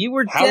here? You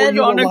were dead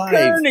on a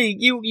gurney.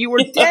 You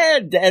were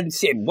dead. And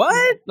said,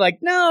 what? Like,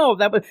 no,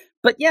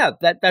 but yeah,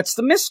 that's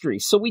the mystery.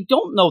 So we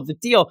don't know the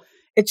deal.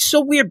 It's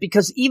so weird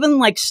because even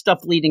like stuff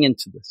leading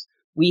into this,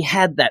 we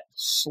had that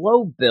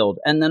slow build,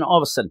 and then all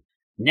of a sudden,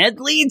 Ned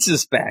Leeds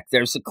is back.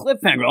 There's a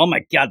cliffhanger. Oh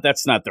my God,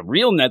 that's not the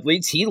real Ned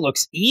Leeds. He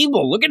looks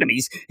evil. Look at him.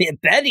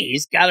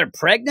 He's got her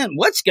pregnant.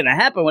 What's going to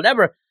happen?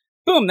 Whatever.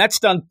 Boom, that's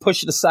done.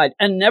 Push it aside.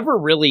 And never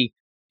really,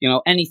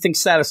 anything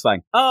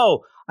satisfying.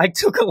 Oh, I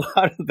took a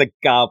lot of the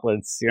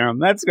goblin serum.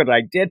 That's what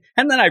I did.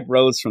 And then I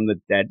rose from the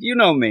dead. You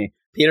know me,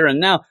 Peter. And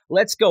now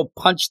let's go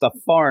punch the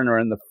foreigner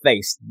in the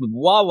face.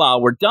 Voila,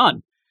 we're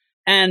done.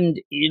 And,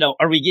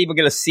 are we even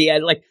going to see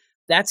it? Like,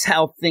 that's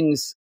how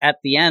things at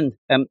the end,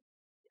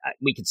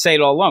 we could say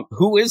it all along.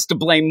 Who is to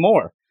blame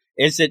more?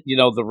 Is it,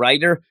 the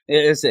writer?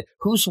 Is it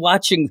who's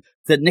watching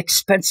the Nick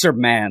Spencer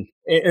man?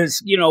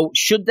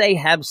 Should they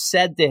have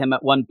said to him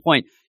at one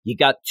point, you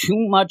got too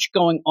much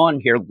going on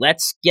here.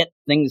 Let's get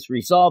things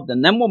resolved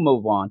and then we'll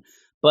move on.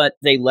 But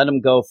they let him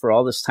go for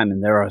all this time.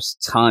 And there are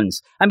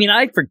tons. I mean,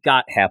 I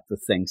forgot half the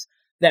things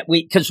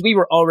because we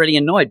were already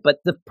annoyed. But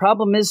the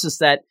problem is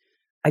that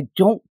I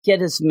don't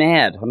get as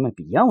mad. I might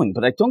be yelling,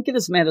 but I don't get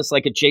as mad as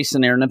like a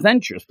Jason Aaron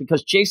Avengers,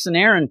 because Jason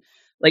Aaron,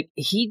 like,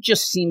 he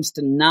just seems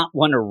to not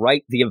want to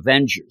write the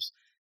Avengers.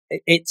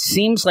 It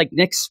seems like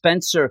Nick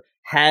Spencer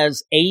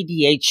has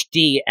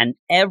ADHD, and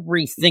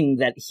everything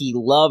that he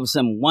loves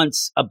and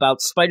wants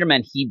about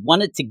Spider-Man, he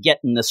wanted to get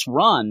in this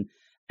run.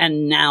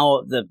 And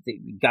now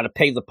you got to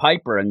pay the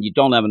piper, and you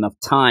don't have enough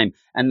time,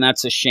 and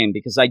that's a shame,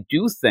 because I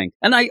do think,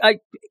 and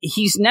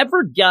he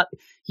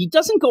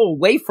doesn't go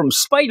away from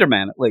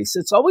Spider-Man. At least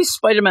it's always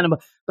Spider-Man,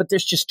 but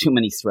there's just too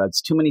many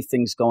threads, too many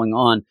things going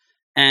on,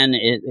 and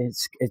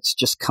it's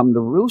just come to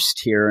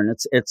roost here, and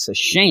it's a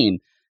shame.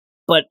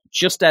 But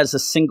just as a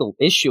single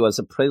issue, as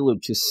a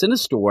prelude to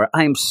Sinister War,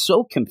 I am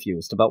so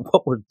confused about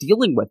what we're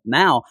dealing with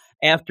now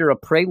after a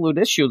prelude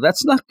issue.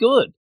 That's not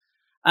good.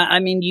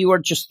 I mean, you are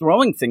just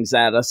throwing things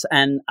at us,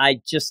 and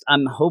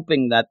I'm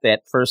hoping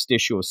that first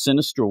issue of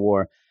Sinister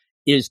War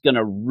is going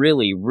to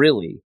really,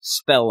 really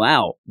spell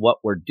out what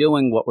we're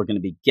doing, what we're going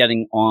to be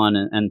getting on,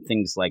 and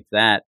things like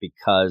that.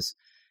 Because,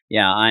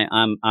 yeah,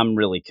 I'm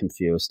really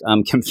confused.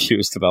 I'm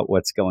confused about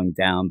what's going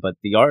down. But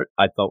the art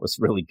I thought was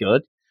really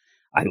good.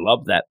 I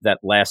love that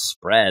last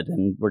spread,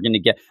 and we're going to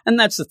get, and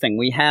that's the thing.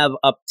 We have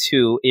up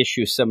to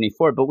issue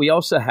 74, but we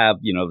also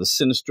have, the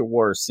Sinister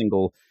War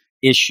single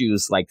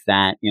issues like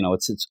that.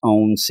 It's its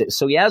own.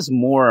 So he has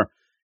more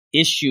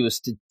issues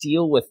to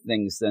deal with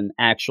things than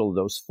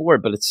those 4,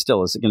 but it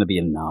still isn't going to be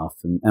enough.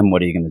 And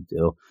what are you going to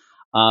do?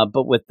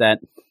 But with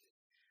that,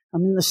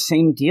 I'm in the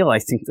same deal. I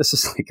think this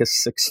is like a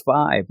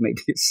 6.5,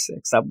 maybe a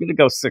 6. I'm going to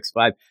go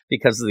 6.5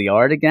 because of the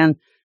art again,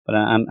 but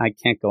I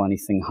can't go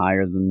anything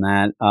higher than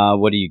that.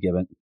 What do you give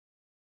it?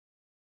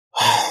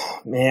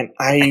 Man,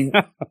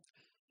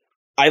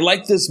 I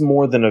like this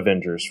more than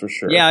Avengers for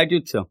sure. Yeah, I do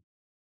too.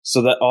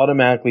 So that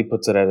automatically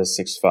puts it at a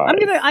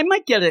 6.5. I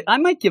might give it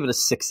a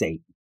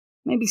 6.8,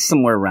 maybe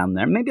somewhere around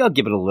there. Maybe I'll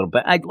give it a little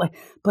bit.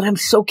 But I'm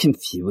so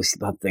confused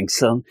about things,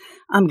 so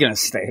I'm gonna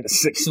stay at a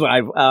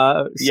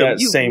 6.5.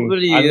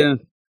 Same.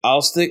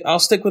 I'll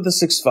stick with a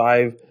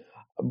 6.5,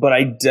 but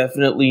I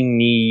definitely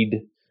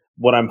need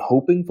what I'm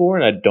hoping for,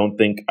 and I don't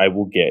think I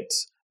will get.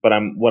 But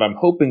what I'm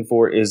hoping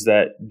for is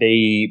that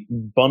they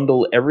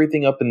bundle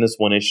everything up in this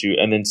one issue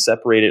and then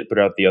separate it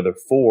throughout the other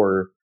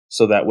 4,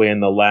 so that way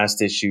in the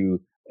last issue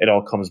it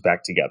all comes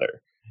back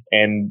together,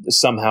 and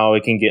somehow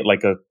it can get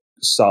like a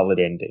solid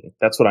ending.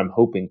 That's what I'm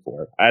hoping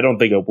for. I don't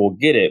think we'll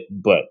get it,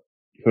 but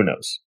who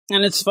knows?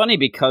 And it's funny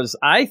because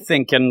I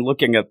think, and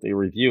looking at the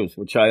reviews,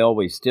 which I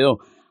always do,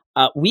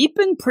 we've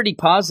been pretty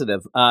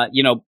positive,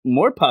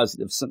 more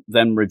positive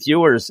than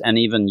reviewers and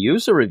even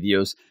user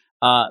reviews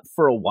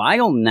for a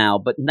while now,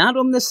 but not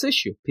on this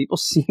issue. People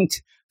seem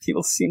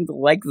to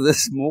like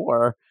this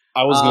more.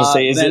 I was going to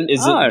say, is it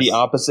the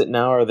opposite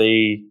now? Are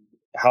they?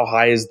 How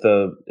high is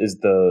the?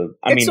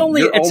 I mean,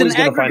 you're always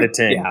going to find a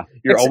 10. Yeah,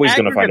 you're always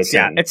going to find a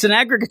 10. Yeah, it's an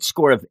aggregate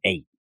score of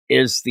 8.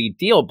 is the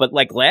deal. But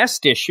like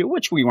last issue,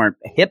 which we weren't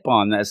hip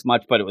on as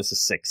much, but it was a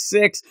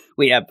 6-6.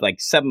 We have like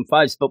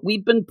 7-5s, but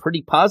we've been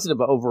pretty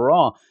positive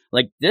overall.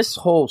 Like this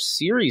whole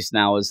series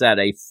now is at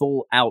a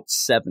full out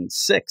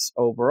 7-6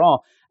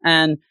 overall.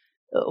 And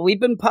we've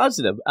been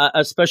positive,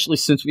 especially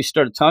since we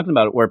started talking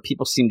about it, where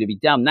people seem to be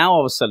down. Now,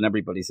 all of a sudden,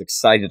 everybody's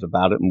excited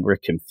about it, and we're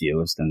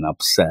confused and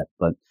upset.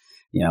 But,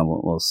 yeah,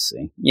 we'll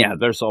see. Yeah,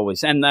 there's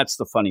always, and that's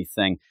the funny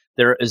thing.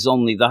 There is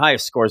only, the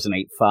highest score is an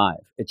 8-5.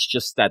 It's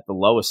just that the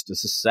lowest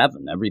is a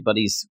 7.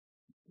 Everybody's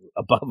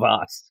above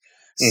us.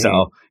 Mm-hmm.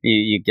 So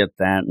you get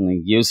that, and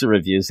the user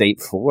reviews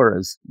 8.4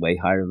 is way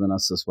higher than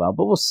us as well.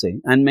 But we'll see,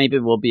 and maybe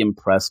we'll be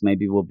impressed.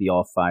 Maybe we'll be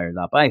all fired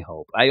up. I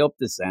hope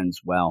this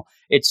ends well.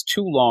 It's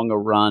too long a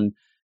run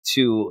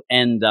to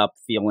end up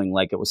feeling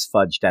like it was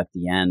fudged at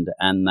the end,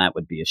 and that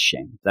would be a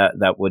shame.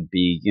 That would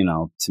be,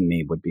 to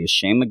me, would be a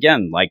shame.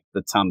 Again, like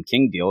the Tom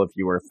King deal. If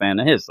you were a fan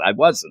of his, I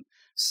wasn't.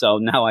 So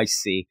now I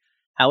see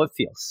how it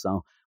feels.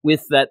 So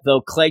with that,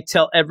 though, Clay,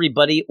 tell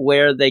everybody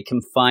where they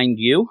can find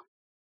you.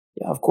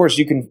 Yeah, of course,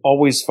 you can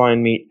always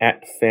find me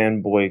at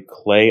Fanboy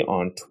Clay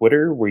on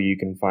Twitter, where you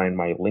can find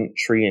my link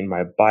tree in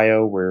my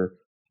bio, where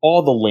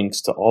all the links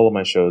to all of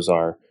my shows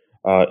are,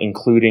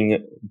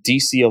 including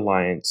DC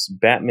Alliance,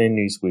 Batman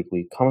News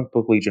Weekly, Comic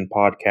Book Legion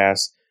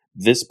podcast,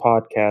 this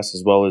podcast,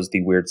 as well as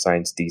the Weird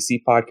Science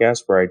DC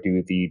podcast, where I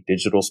do the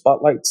digital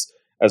spotlights,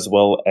 as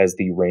well as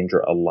the Ranger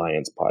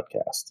Alliance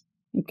podcast.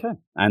 Okay,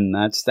 and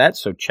that's that.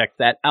 So check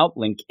that out.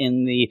 Link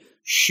in the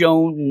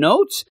show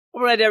notes.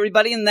 All right,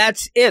 everybody, and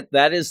that's it.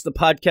 That is the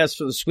podcast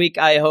for this week.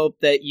 I hope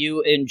that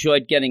you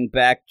enjoyed getting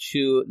back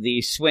to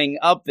the swing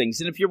of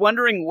things. And if you're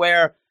wondering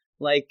where,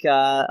 like,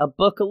 a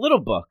little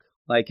book,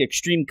 like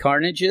Extreme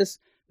Carnage is,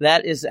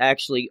 that is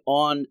actually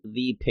on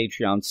the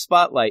Patreon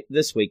Spotlight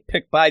this week,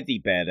 picked by the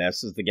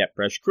badasses, the Get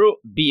Fresh crew,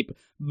 Beep,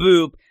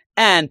 Boop.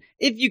 And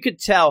if you could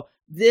tell,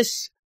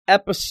 this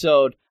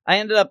episode, I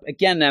ended up,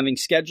 again, having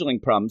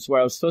scheduling problems where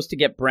I was supposed to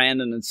get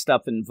Brandon and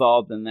stuff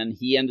involved, and then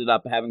he ended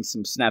up having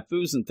some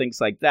snafus and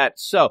things like that.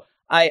 So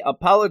I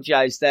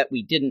apologize that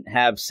we didn't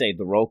have, say,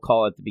 the roll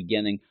call at the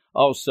beginning.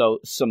 Also,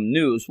 some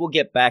news. We'll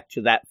get back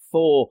to that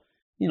full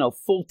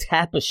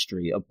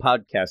tapestry of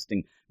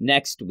podcasting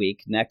next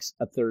week, next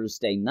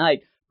Thursday night.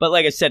 But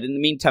like I said, in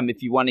the meantime,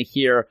 if you want to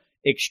hear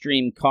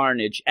Extreme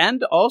Carnage,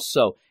 and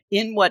also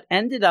in what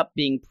ended up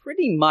being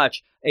pretty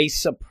much a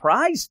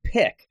surprise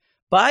pick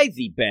by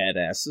the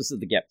badasses of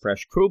the Get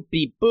Fresh crew,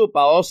 Beep Boop,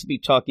 I'll also be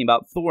talking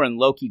about Thor and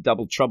Loki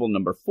Double Trouble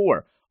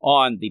 #4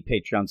 on the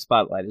Patreon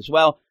Spotlight as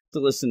well. To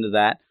listen to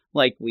that,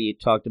 like we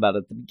talked about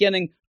at the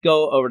beginning,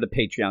 go over to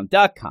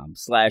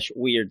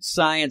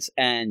patreon.com/weirdscience,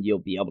 and you'll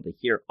be able to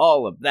hear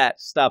all of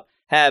that stuff.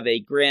 Have a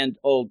grand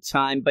old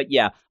time. But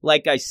yeah,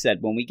 like I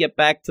said, when we get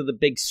back to the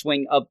big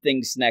swing of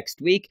things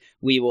next week,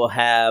 we will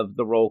have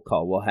the roll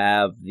call. We'll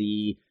have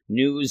the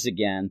news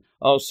again.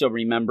 Also,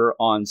 remember,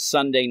 on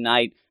Sunday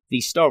night,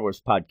 the Star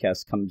Wars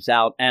podcast comes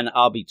out, and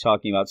I'll be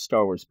talking about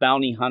Star Wars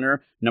Bounty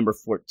Hunter,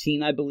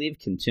 #14, I believe,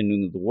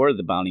 continuing the War of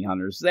the Bounty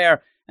Hunters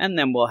there. And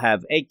then we'll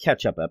have a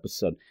catch-up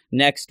episode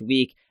next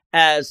week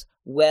as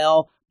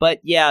well. But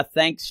yeah,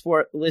 thanks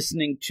for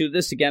listening to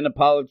this. Again,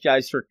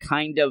 apologize for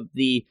kind of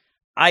the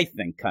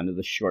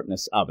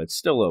shortness of it.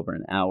 Still over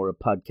an hour of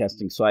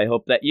podcasting, so I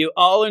hope that you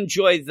all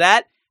enjoy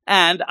that,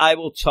 and I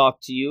will talk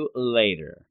to you later.